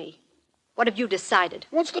about you and me? What have you decided?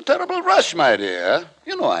 What's the terrible rush, my dear?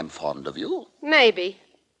 You know I'm fond of you. Maybe.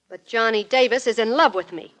 But Johnny Davis is in love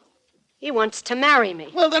with me. He wants to marry me.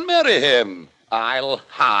 Well, then marry him. I'll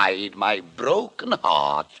hide my broken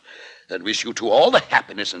heart and wish you two all the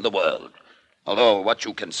happiness in the world. Although what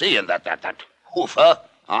you can see in that hoofer,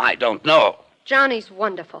 I don't know. Johnny's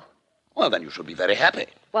wonderful. Well, then you should be very happy.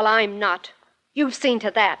 Well, I'm not. You've seen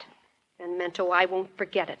to that. And, Mento, I won't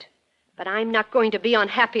forget it. But I'm not going to be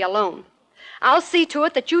unhappy alone. I'll see to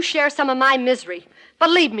it that you share some of my misery.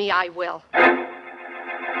 Believe me, I will.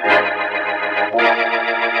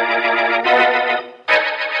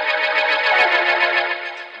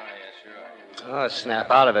 Oh,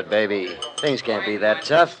 snap out of it, baby. Things can't be that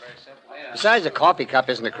tough. Besides, a coffee cup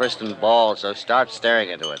isn't a crystal ball, so start staring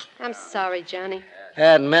into it. I'm sorry, Johnny.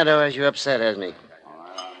 Hadn't Mento as you upset, hasn't he?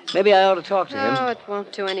 Maybe I ought to talk to him. No, it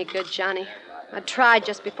won't do any good, Johnny. I tried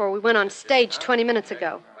just before we went on stage 20 minutes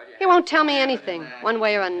ago. He won't tell me anything, one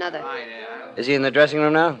way or another. Is he in the dressing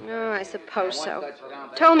room now? Oh, I suppose so.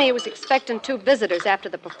 Told me he was expecting 2 visitors after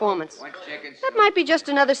the performance. That might be just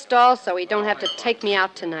another stall, so he don't have to take me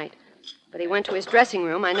out tonight. But he went to his dressing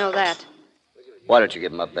room, I know that. Why don't you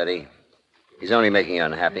give him up, Betty? He's only making you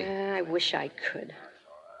unhappy. I wish I could.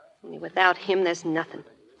 Only without him, there's nothing.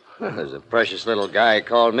 There's a precious little guy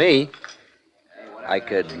called me. I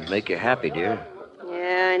could make you happy, dear.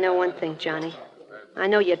 Yeah, I know one thing, Johnny. I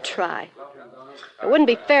know you'd try. It wouldn't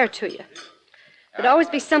be fair to you. There'd always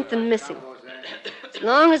be something missing. As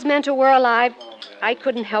long as Mento were alive, I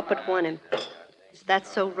couldn't help but want him. Is that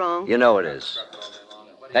so wrong? You know it is.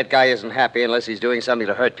 That guy isn't happy unless he's doing something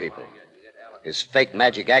to hurt people. His fake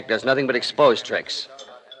magic act does nothing but expose tricks.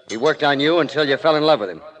 He worked on you until you fell in love with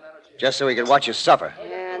him, just so he could watch you suffer.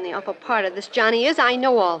 Yeah, and the upper part of this, Johnny, is I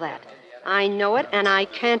know all that. I know it, and I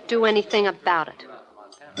can't do anything about it.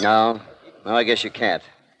 No, I guess you can't.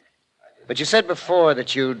 But you said before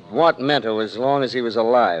that you'd want Mento as long as he was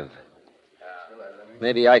alive.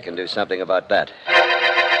 Maybe I can do something about that.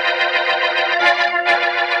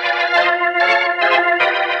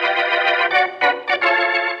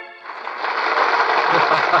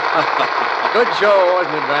 Good show,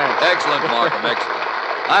 wasn't it, Vance? Excellent, Markham, excellent.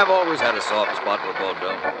 I've always had a soft spot for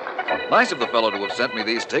vaudeville. Nice of the fellow to have sent me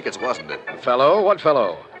these tickets, wasn't it? Fellow? What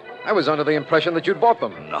fellow? I was under the impression that you'd bought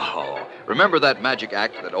them. No. Remember that magic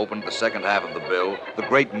act that opened the second half of the bill? The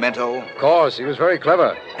great Mento? Of course, he was very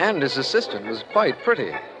clever. And his assistant was quite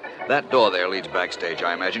pretty. That door there leads backstage,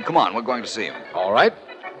 I imagine. Come on, we're going to see him. All right.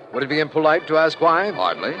 Would it be impolite to ask why?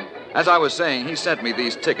 Hardly. As I was saying, he sent me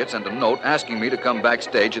these tickets and a note asking me to come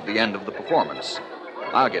backstage at the end of the performance.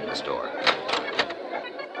 I'll get in this door.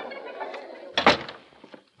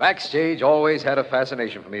 Backstage always had a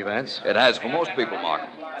fascination for me, Vance. It has for most people, Markham,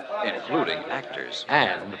 including actors.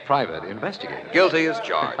 And private investigators. Guilty as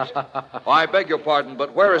charged. Oh, I beg your pardon,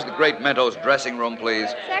 but where is the great Mento's dressing room, please?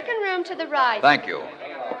 Second room to the right. Thank you.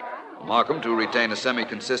 Markham, to retain a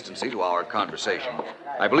semi-consistency to our conversation,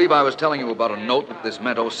 I believe I was telling you about a note that this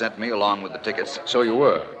Mento sent me along with the tickets. So you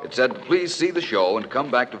were. It said, please see the show and come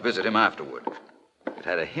back to visit him afterward. It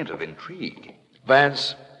had a hint of intrigue.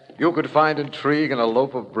 Vance, you could find intrigue in a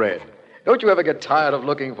loaf of bread. Don't you ever get tired of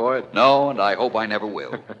looking for it? No, and I hope I never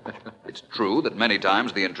will. It's true that many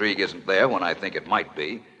times the intrigue isn't there when I think it might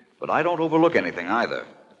be, but I don't overlook anything either.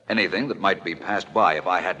 Anything that might be passed by if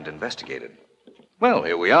I hadn't investigated. Well,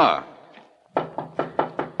 here we are.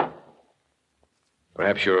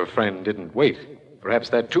 Perhaps your friend didn't wait. Perhaps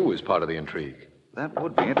that, too, is part of the intrigue. That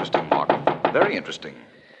would be interesting, Markham. Very interesting.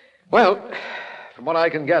 Well, from what I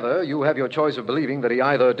can gather, you have your choice of believing that he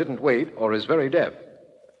either didn't wait or is very deaf.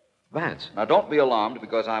 Vance. Now, don't be alarmed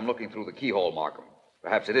because I'm looking through the keyhole, Markham.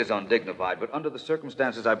 Perhaps it is undignified, but under the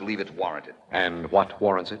circumstances, I believe it's warranted. And what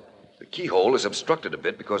warrants it? The keyhole is obstructed a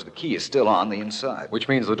bit because the key is still on the inside. Which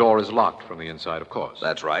means the door is locked from the inside, of course.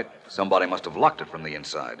 That's right. Somebody must have locked it from the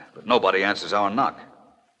inside, but nobody answers our knock.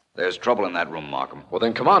 There's trouble in that room, Markham. Well,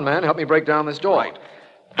 then come on, man. Help me break down this door.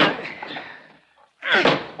 Right.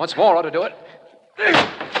 Once more ought to do it.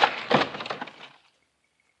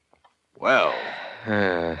 Well.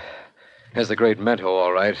 There's the great Mento,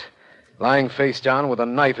 all right. Lying face down with a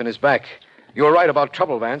knife in his back. You were right about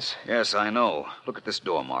trouble, Vance. Yes, I know. Look at this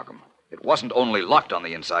door, Markham. It wasn't only locked on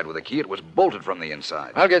the inside with a key, it was bolted from the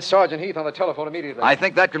inside. I'll get Sergeant Heath on the telephone immediately. I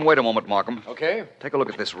think that can wait a moment, Markham. Okay. Take a look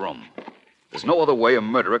at this room. There's no other way a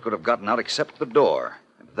murderer could have gotten out except the door.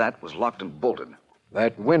 And that was locked and bolted.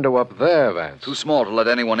 That window up there, Vance. Too small to let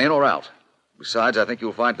anyone in or out. Besides, I think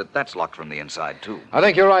you'll find that that's locked from the inside, too. I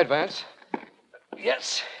think you're right, Vance.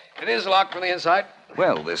 Yes, it is locked from the inside.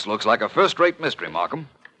 Well, this looks like a first-rate mystery, Markham.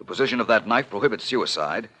 The position of that knife prohibits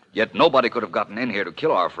suicide, yet nobody could have gotten in here to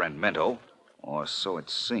kill our friend Mento. Or so it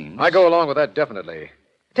seems. I go along with that, definitely.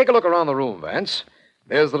 Take a look around the room, Vance.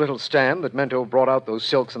 There's the little stand that Mento brought out those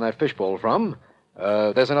silks in that fishbowl from.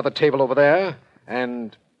 There's another table over there,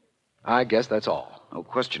 and I guess that's all. No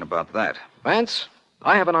question about that. Vance,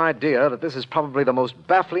 I have an idea that this is probably the most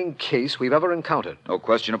baffling case we've ever encountered. No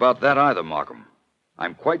question about that either, Markham.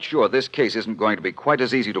 I'm quite sure this case isn't going to be quite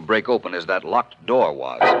as easy to break open as that locked door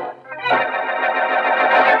was.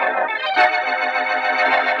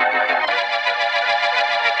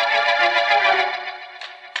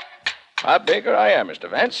 Baker, I am, Mr.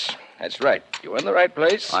 Vance. That's right. You're in the right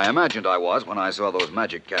place. I imagined I was when I saw those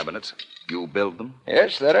magic cabinets. You build them?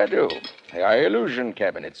 Yes, that I do. They are illusion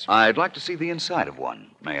cabinets. I'd like to see the inside of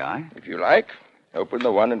one. May I? If you like, open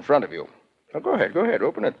the one in front of you. Oh, go ahead,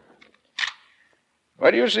 open it.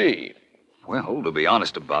 What do you see? Well, to be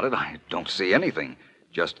honest about it, I don't see anything.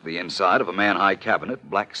 Just the inside of a man-high cabinet,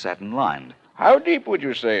 black satin lined. How deep would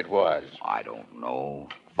you say it was? I don't know.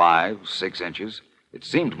 5, 6 inches. It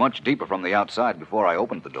seemed much deeper from the outside before I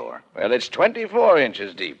opened the door. Well, it's 24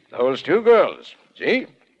 inches deep. Holds 2 girls. See?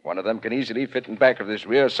 One of them can easily fit in back of this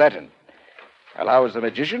rear satin. Allows the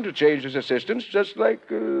magician to change his assistants just like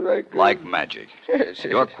magic. Yes.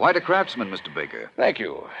 You're quite a craftsman, Mr. Baker. Thank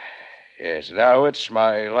you. Yes, now it's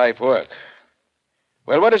my life work.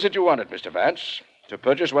 Well, what is it you wanted, Mr. Vance? To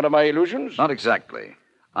purchase one of my illusions? Not exactly.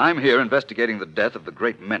 I'm here investigating the death of the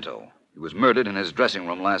great Mento. He was murdered in his dressing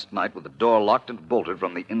room last night with the door locked and bolted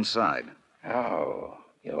from the inside. Oh,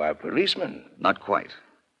 you are a policeman? Not quite.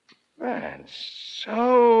 Vance.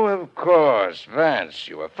 Oh, of course, Vance.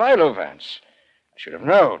 You are Philo Vance. I should have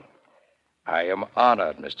known. I am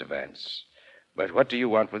honored, Mr. Vance. But what do you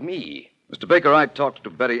want with me? Mr. Baker, I talked to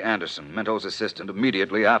Betty Anderson, Mento's assistant,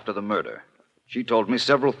 immediately after the murder. She told me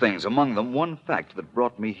several things, among them one fact that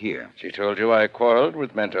brought me here. She told you I quarreled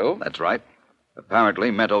with Mento? That's right. Apparently,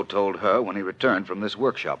 Mento told her when he returned from this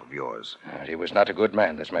workshop of yours. He was not a good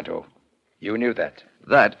man, this Mento. You knew that.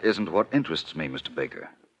 That isn't what interests me, Mr. Baker.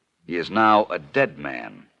 He is now a dead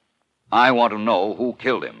man. I want to know who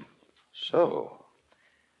killed him. So,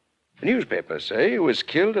 the newspapers say he was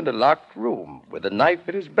killed in a locked room with a knife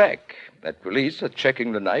at his back. That police are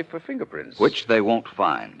checking the knife for fingerprints. Which they won't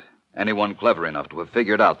find. Anyone clever enough to have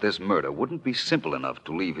figured out this murder wouldn't be simple enough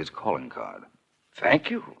to leave his calling card. Thank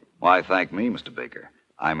you. Why thank me, Mr. Baker?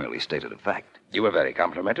 I merely stated a fact. You were very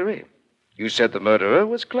complimentary. You said the murderer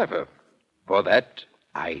was clever. For that,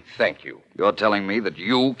 I thank you. You're telling me that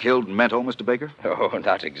you killed Mento, Mr. Baker? Oh,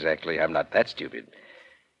 not exactly. I'm not that stupid.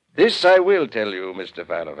 This I will tell you, Mr.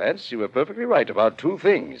 Philo Vance. You were perfectly right about 2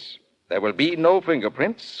 things. There will be no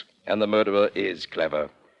fingerprints, and the murderer is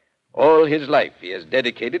clever. All his life he has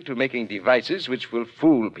dedicated to making devices which will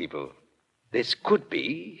fool people. This could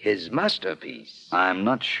be his masterpiece. I'm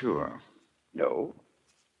not sure. No?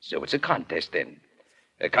 So it's a contest, then.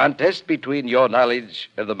 A contest between your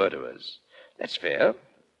knowledge and the murderer's. That's fair.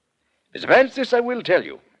 Mr. Vance, this I will tell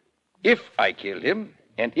you. If I killed him,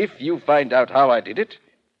 and if you find out how I did it,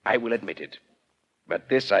 I will admit it. But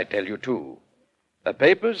this I tell you, too. The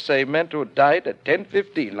papers say Mento died at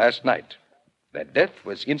 10:15 last night. That death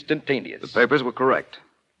was instantaneous. The papers were correct.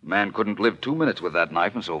 Man couldn't live 2 minutes with that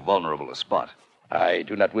knife in so vulnerable a spot. I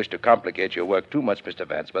do not wish to complicate your work too much, Mr.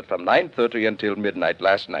 Vance, but from 9:30 until midnight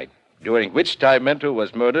last night, during which time Mento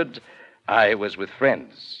was murdered, I was with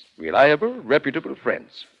friends. Reliable, reputable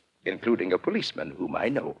friends, including a policeman whom I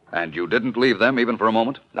know. And you didn't leave them even for a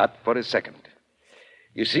moment? Not for a second.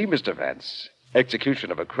 You see, Mr. Vance,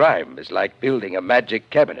 execution of a crime is like building a magic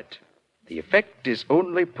cabinet. The effect is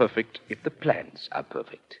only perfect if the plans are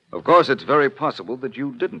perfect. Of course, it's very possible that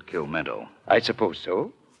you didn't kill Mento. I suppose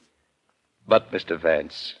so. But, Mr.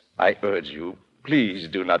 Vance, I urge you, please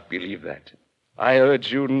do not believe that. I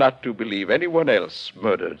urge you not to believe anyone else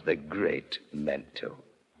murdered the great Mento.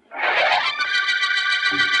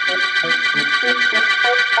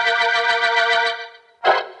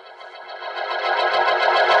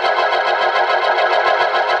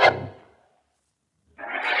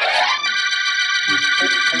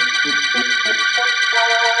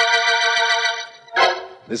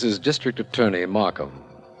 This is District Attorney Markham.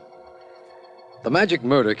 The magic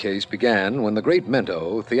murder case began when the great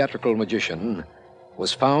Mento, theatrical magician,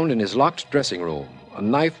 was found in his locked dressing room, a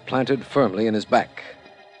knife planted firmly in his back.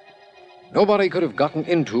 Nobody could have gotten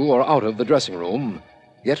into or out of the dressing room,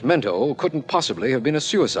 Yet Mento couldn't possibly have been a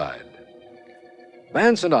suicide.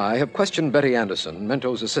 Vance and I have questioned Betty Anderson,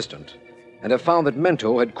 Mento's assistant, and have found that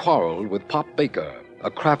Mento had quarreled with Pop Baker,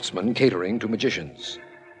 a craftsman catering to magicians.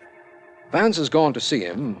 Vance has gone to see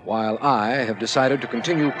him, while I have decided to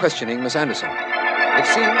continue questioning Miss Anderson. It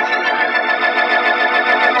seems...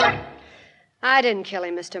 I didn't kill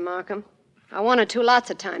him, Mr. Markham. I wanted to lots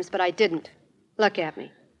of times, but I didn't. Look at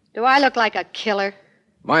me. Do I look like a killer?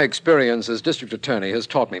 My experience as district attorney has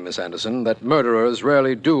taught me, Miss Anderson, that murderers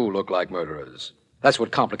rarely do look like murderers. That's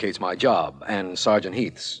what complicates my job, and Sergeant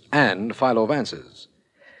Heath's, and Philo Vance's.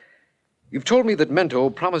 You've told me that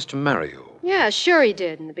Mento promised to marry you. Yeah, sure he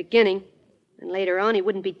did in the beginning. And later on, he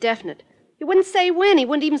wouldn't be definite. He wouldn't say when. He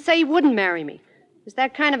wouldn't even say he wouldn't marry me. He's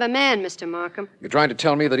that kind of a man, Mr. Markham. You're trying to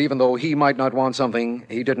tell me that even though he might not want something,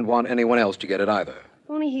 he didn't want anyone else to get it either.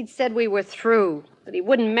 If only he'd said we were through, that he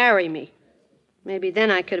wouldn't marry me. Maybe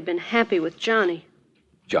then I could have been happy with Johnny.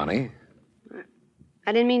 Johnny?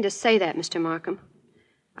 I didn't mean to say that, Mr. Markham.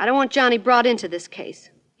 I don't want Johnny brought into this case.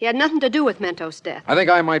 He had nothing to do with Mento's death. I think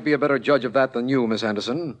I might be a better judge of that than you, Miss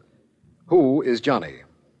Anderson. Who is Johnny?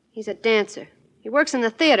 He's a dancer. He works in the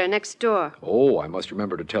theater next door. Oh, I must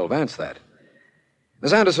remember to tell Vance that.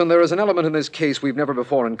 Miss Anderson, there is an element in this case we've never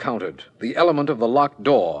before encountered. The element of the locked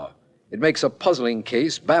door. It makes a puzzling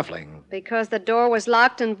case baffling. Because the door was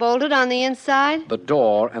locked and bolted on the inside? The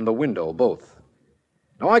door and the window, both.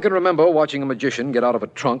 Now, I can remember watching a magician get out of a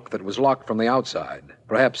trunk that was locked from the outside.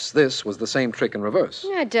 Perhaps this was the same trick in reverse.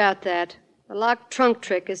 I doubt that. The locked trunk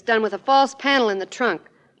trick is done with a false panel in the trunk.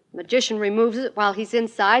 The magician removes it while he's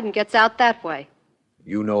inside and gets out that way.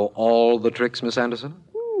 You know all the tricks, Miss Anderson?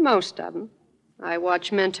 Most of them. I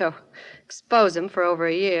watched Mento expose them for over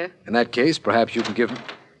a year. In that case, perhaps you can give him...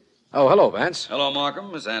 Oh, hello, Vance. Hello,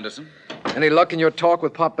 Markham, Miss Anderson. Any luck in your talk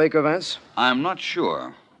with Pop Baker, Vance? I'm not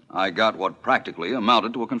sure. I got what practically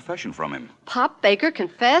amounted to a confession from him. Pop Baker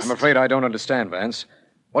confessed? I'm afraid I don't understand, Vance.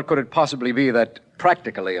 What could it possibly be that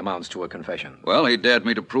practically amounts to a confession? Well, he dared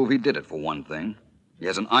me to prove he did it, for one thing. He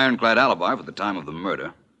has an ironclad alibi for the time of the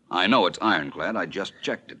murder. I know it's ironclad. I just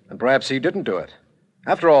checked it. And perhaps he didn't do it.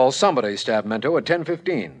 After all, somebody stabbed Mento at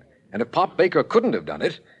 10:15. And if Pop Baker couldn't have done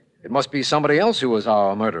it, it must be somebody else who was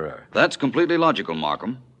our murderer. That's completely logical,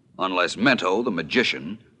 Markham. Unless Mento, the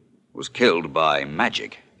magician, was killed by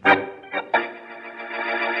magic.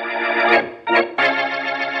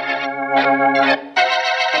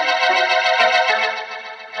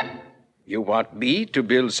 You want me to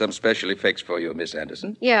build some special effects for you, Miss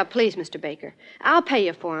Anderson? Yeah, please, Mr. Baker. I'll pay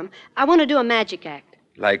you for 'em. I want to do a magic act.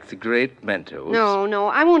 Like the great Mentos? No,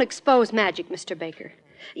 I won't expose magic, Mr. Baker.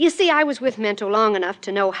 You see, I was with Mento long enough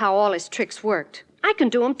to know how all his tricks worked. I can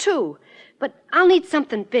do 'em, too. But I'll need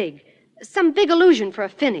something big. Some big illusion for a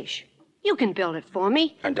finish. You can build it for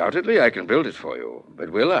me. Undoubtedly, I can build it for you.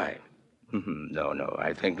 But will I? No,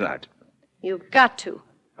 I think not. You've got to.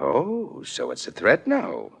 Oh, so it's a threat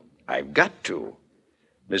now. I've got to.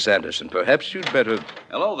 Miss Anderson, perhaps you'd better...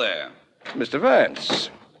 Hello there. Mr. Vance,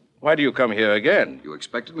 why do you come here again? You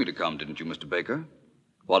expected me to come, didn't you, Mr. Baker?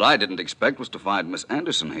 What I didn't expect was to find Miss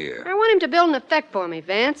Anderson here. I want him to build an effect for me,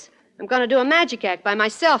 Vance. I'm going to do a magic act by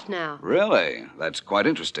myself now. Really? That's quite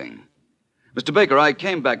interesting. Mr. Baker, I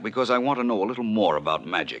came back because I want to know a little more about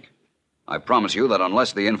magic. I promise you that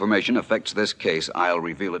unless the information affects this case, I'll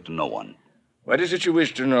reveal it to no one. What is it you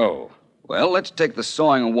wish to know? Well, let's take the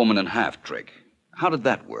sawing a woman in half trick. How did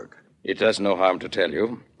that work? It does no harm to tell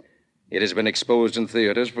you. It has been exposed in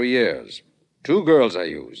theaters for years. 2 girls are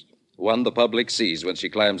used. One the public sees when she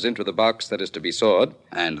climbs into the box that is to be sawed.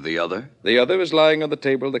 And the other? The other is lying on the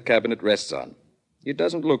table the cabinet rests on. It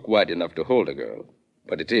doesn't look wide enough to hold a girl,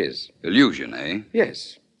 but it is. Illusion, eh?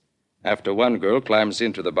 Yes. After one girl climbs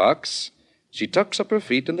into the box, she tucks up her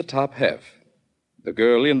feet in the top half. The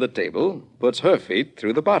girl in the table puts her feet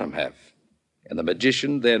through the bottom half. And the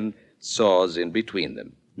magician then saws in between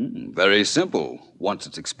them. Very simple, once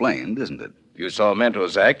it's explained, isn't it? You saw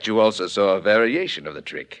Mento's act, you also saw a variation of the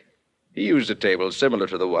trick. He used a table similar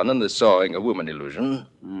to the one in the sawing a woman illusion.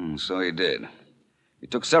 So he did. He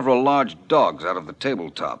took several large dogs out of the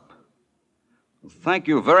tabletop. Thank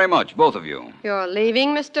you very much, both of you. You're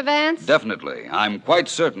leaving, Mr. Vance? Definitely. I'm quite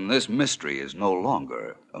certain this mystery is no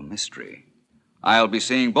longer a mystery. I'll be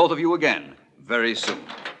seeing both of you again very soon.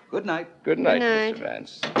 Good night. Good night, Mr.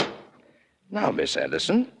 Vance. Now, Miss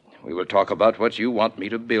Anderson, we will talk about what you want me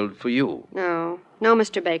to build for you. No,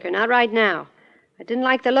 Mr. Baker, not right now. I didn't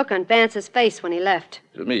like the look on Vance's face when he left.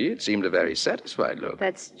 To me, it seemed a very satisfied look.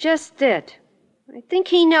 That's just it. I think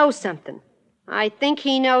he knows something. I think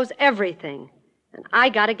he knows everything. And I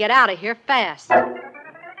gotta get out of here fast.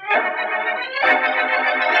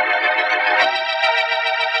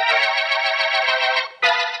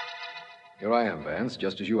 Here I am, Vance,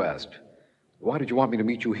 just as you asked. Why did you want me to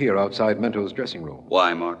meet you here outside Mento's dressing room?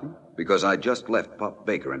 Why, Martin? Because I just left Pop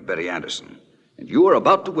Baker and Betty Anderson, and you are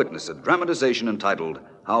about to witness a dramatization entitled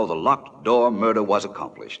How the Locked Door Murder Was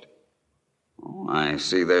Accomplished. Oh, I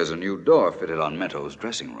see there's a new door fitted on Mento's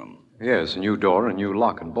dressing room. Yes, a new door, a new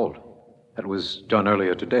lock and bolt. That was done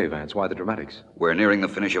earlier today, Vance. Why the dramatics? We're nearing the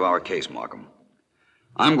finish of our case, Markham.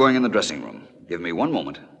 I'm going in the dressing room. Give me one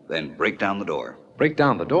moment, then break down the door. Break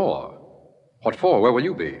down the door? What for? Where will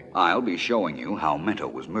you be? I'll be showing you how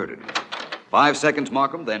Mento was murdered. 5 seconds,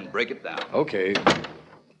 Markham, then break it down. Okay.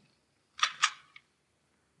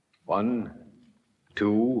 1,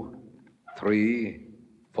 2, 3,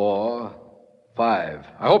 4, 5.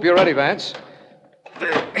 I hope you're ready, Vance.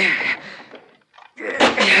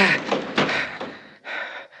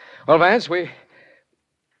 Well, Vance, Hey,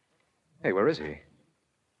 where is he?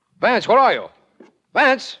 Vance, where are you?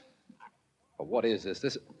 Vance! Oh, what is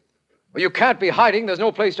this? Well, you can't be hiding. There's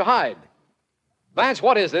no place to hide. Vance,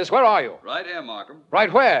 what is this? Where are you? Right here, Markham.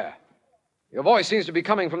 Right where? Your voice seems to be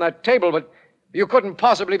coming from that table, but you couldn't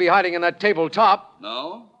possibly be hiding in that tabletop.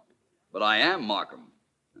 No, but I am Markham.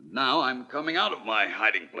 And now I'm coming out of my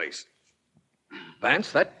hiding place.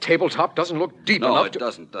 Vance, that tabletop doesn't look deep enough to... No, it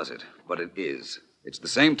doesn't, does it? But it is. It's the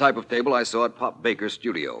same type of table I saw at Pop Baker's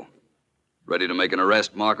studio. Ready to make an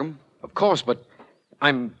arrest, Markham? Of course, but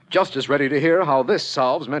I'm just as ready to hear how this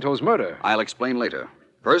solves Mento's murder. I'll explain later.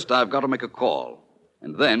 First, I've got to make a call.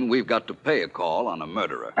 And then we've got to pay a call on a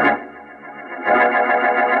murderer.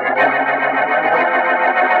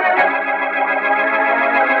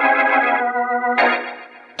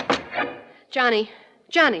 Johnny.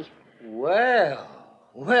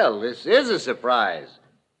 Well, this is a surprise.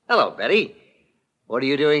 Hello, Betty. What are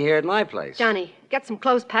you doing here at my place? Johnny, get some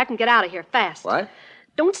clothes packed and get out of here fast. What?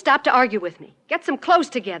 Don't stop to argue with me. Get some clothes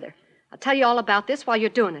together. I'll tell you all about this while you're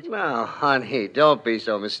doing it. Now, honey, don't be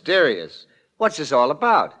so mysterious. What's this all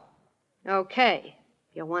about? Okay.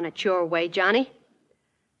 You want it your way, Johnny.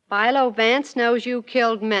 Philo Vance knows you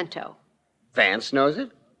killed Mento. Vance knows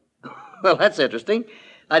it? Well, that's interesting.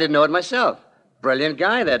 I didn't know it myself. Brilliant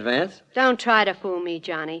guy, that Vance. Don't try to fool me,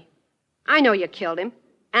 Johnny. I know you killed him,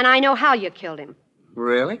 and I know how you killed him.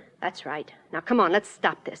 Really? That's right. Now, come on, let's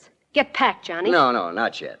stop this. Get packed, Johnny. No,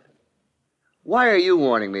 not yet. Why are you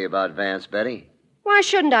warning me about Vance, Betty? Why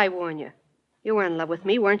shouldn't I warn you? You were in love with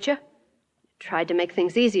me, weren't you? You tried to make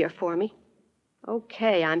things easier for me.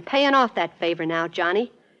 Okay, I'm paying off that favor now,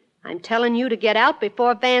 Johnny. I'm telling you to get out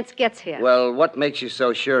before Vance gets here. Well, what makes you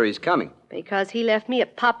so sure he's coming? Because he left me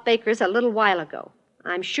at Pop Baker's a little while ago.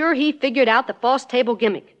 I'm sure he figured out the false table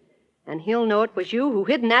gimmick. And he'll know it was you who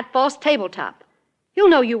hid in that false tabletop. He'll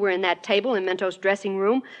know you were in that table in Mento's dressing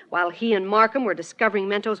room while he and Markham were discovering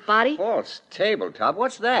Mento's body. False tabletop?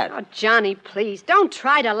 What's that? Oh, Johnny, please, don't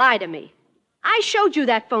try to lie to me. I showed you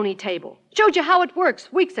that phony table. Showed you how it works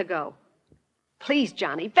weeks ago. Please,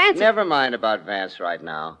 Johnny, Vance... Never mind about Vance right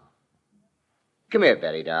now. Come here,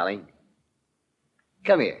 Betty, darling.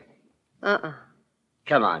 Come here.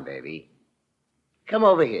 Come on, baby. Come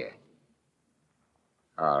over here.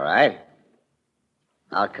 All right.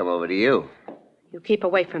 I'll come over to you. You keep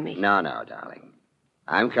away from me. No, darling.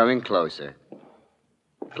 I'm coming closer.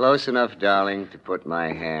 Close enough, darling, to put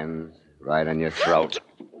my hands right on your throat.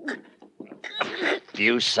 A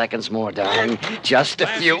few seconds more, darling. Just a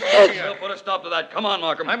few. We'll put a stop to that. Come on,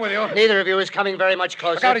 Markham. I'm with you. Neither of you is coming very much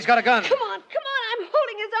closer. Look out, he's got a gun. Come on. I'm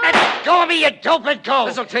holding his arm. Let go of me, you dope, let go.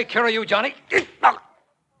 This'll take care of you, Johnny.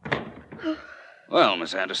 Well,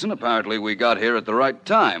 Miss Anderson, apparently we got here at the right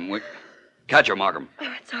time. Catch her, Markham.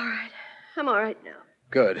 Oh, it's all right. I'm all right now.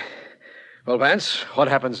 Good. Well, Vance, what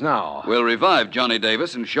happens now? We'll revive Johnny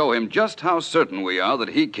Davis and show him just how certain we are that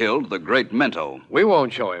he killed the great Mento. We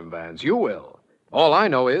won't show him, Vance. You will. All I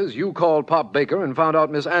know is you called Pop Baker and found out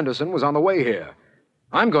Miss Anderson was on the way here.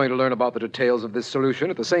 I'm going to learn about the details of this solution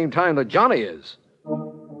at the same time that Johnny is.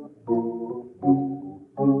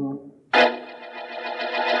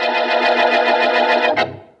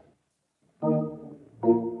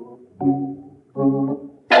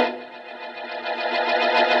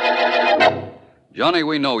 Johnny,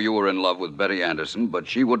 we know you were in love with Betty Anderson, but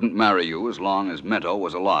she wouldn't marry you as long as Mento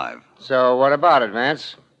was alive. So what about it,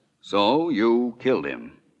 Vance? So you killed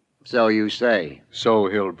him. So you say. So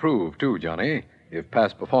he'll prove, too, Johnny, if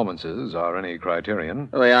past performances are any criterion.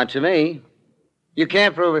 Well, they aren't to me. You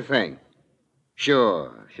can't prove a thing.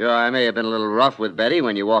 Sure, I may have been a little rough with Betty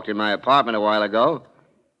when you walked in my apartment a while ago,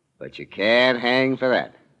 but you can't hang for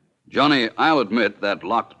that. Johnny, I'll admit that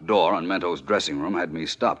locked door on Mento's dressing room had me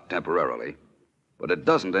stopped temporarily, but it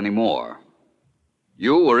doesn't anymore.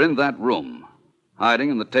 You were in that room,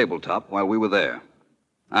 hiding in the tabletop while we were there.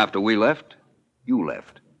 After we left, you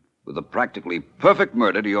left, with a practically perfect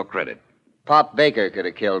murder to your credit. Pop Baker could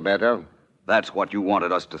have killed Bento. That's what you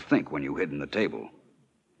wanted us to think when you hid in the table.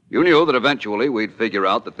 You knew that eventually we'd figure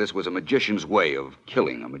out that this was a magician's way of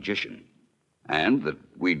killing a magician, and that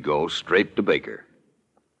we'd go straight to Baker.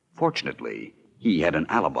 Fortunately, he had an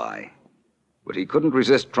alibi, but he couldn't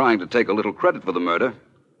resist trying to take a little credit for the murder.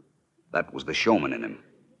 That was the showman in him.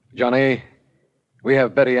 Johnny, we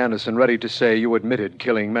have Betty Anderson ready to say you admitted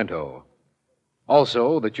killing Mento.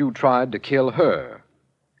 Also, that you tried to kill her.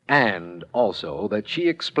 And also that she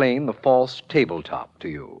explained the false tabletop to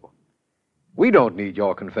you. We don't need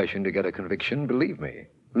your confession to get a conviction, believe me.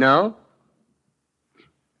 No?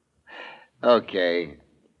 Okay.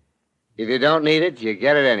 If you don't need it, you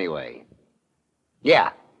get it anyway.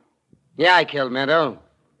 Yeah. Yeah, I killed Mento.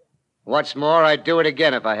 What's more, I'd do it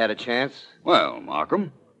again if I had a chance. Well,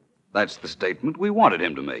 Markham, that's the statement we wanted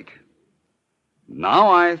him to make. Now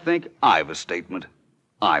I think I've a statement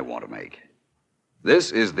I want to make.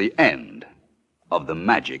 This is the end of the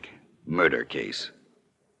Magic Murder Case.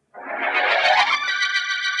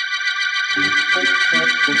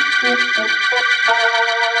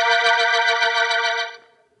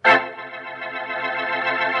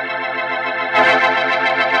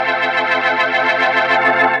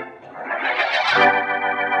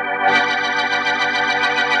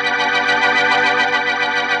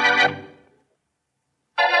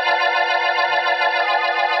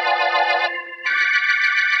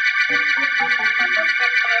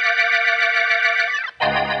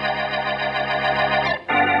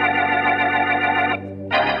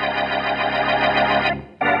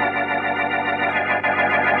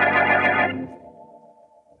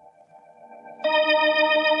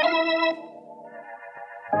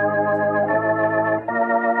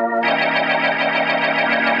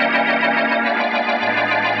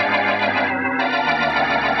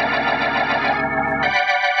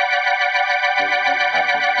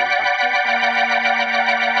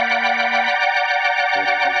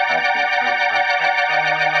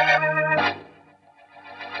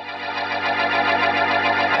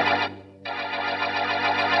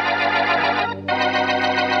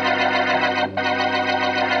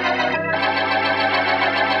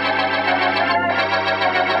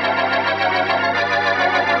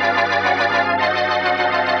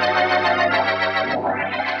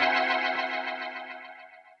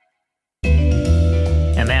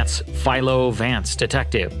 Philo Vance,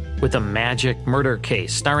 Detective, with The Magic Murder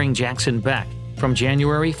Case, starring Jackson Beck, from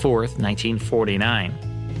January 4th,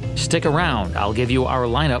 1949. Stick around, I'll give you our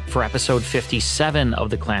lineup for episode 57 of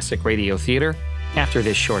the Classic Radio Theater after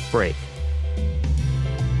this short break.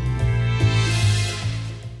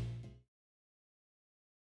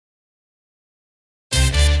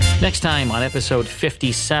 Next time on episode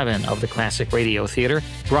 57 of the Classic Radio Theater,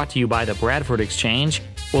 brought to you by the Bradford Exchange,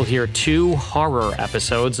 we'll hear 2 horror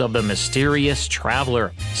episodes of The Mysterious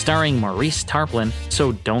Traveler, starring Maurice Tarplin,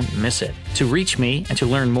 so don't miss it. To reach me and to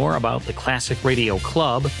learn more about the Classic Radio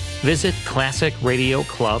Club, visit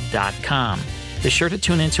classicradioclub.com. Be sure to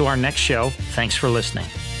tune in to our next show. Thanks for listening.